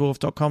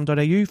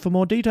giantdwarf.com.au for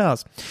more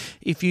details.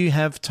 If you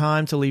have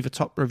time to leave a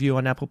top review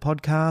on Apple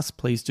Podcasts,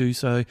 please do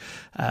so.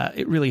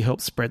 It really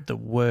helps spread the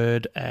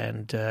word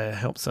and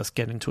helps us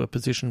get into a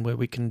position where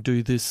we can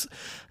do this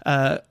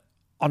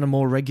on a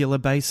more regular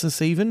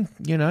basis even.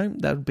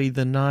 That would be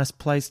the nice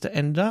place to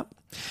end up.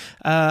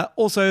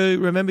 Also,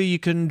 remember you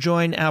can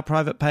join our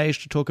private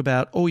page to talk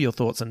about all your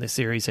thoughts on this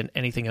series and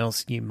anything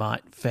else you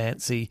might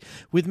fancy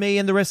with me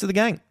and the rest of the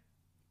gang.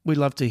 We'd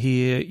love to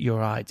hear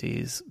your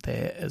ideas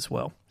there as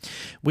well.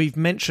 We've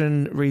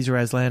mentioned Reza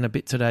Aslan a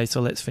bit today, so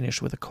let's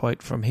finish with a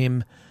quote from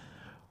him.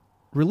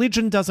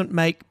 Religion doesn't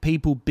make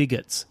people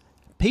bigots.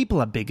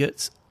 People are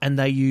bigots, and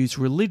they use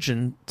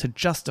religion to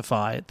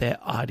justify their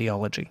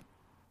ideology.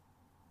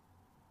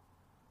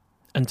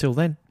 Until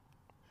then.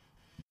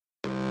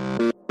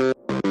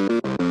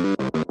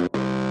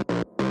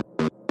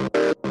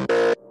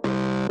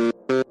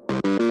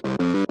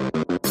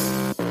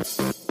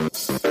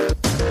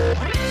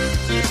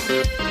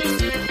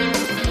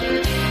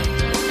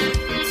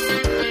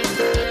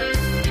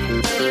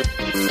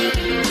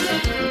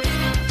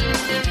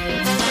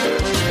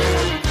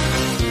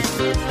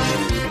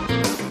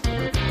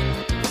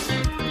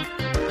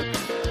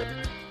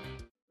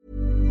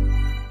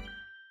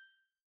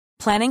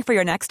 Planning for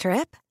your next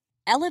trip?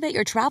 Elevate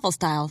your travel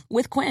style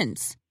with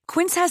Quince.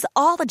 Quince has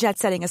all the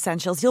jet-setting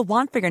essentials you'll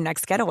want for your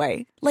next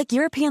getaway, like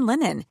European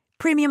linen,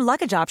 premium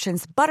luggage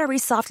options, buttery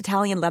soft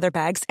Italian leather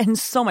bags, and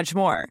so much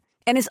more.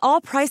 And is all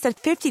priced at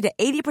 50 to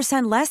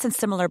 80% less than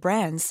similar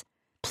brands.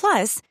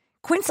 Plus,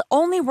 Quince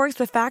only works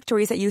with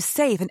factories that use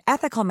safe and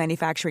ethical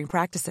manufacturing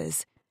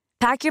practices.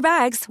 Pack your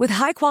bags with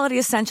high-quality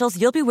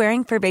essentials you'll be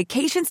wearing for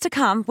vacations to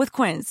come with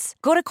Quince.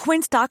 Go to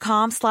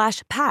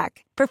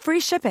quince.com/pack for free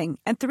shipping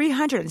and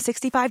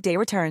 365-day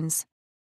returns.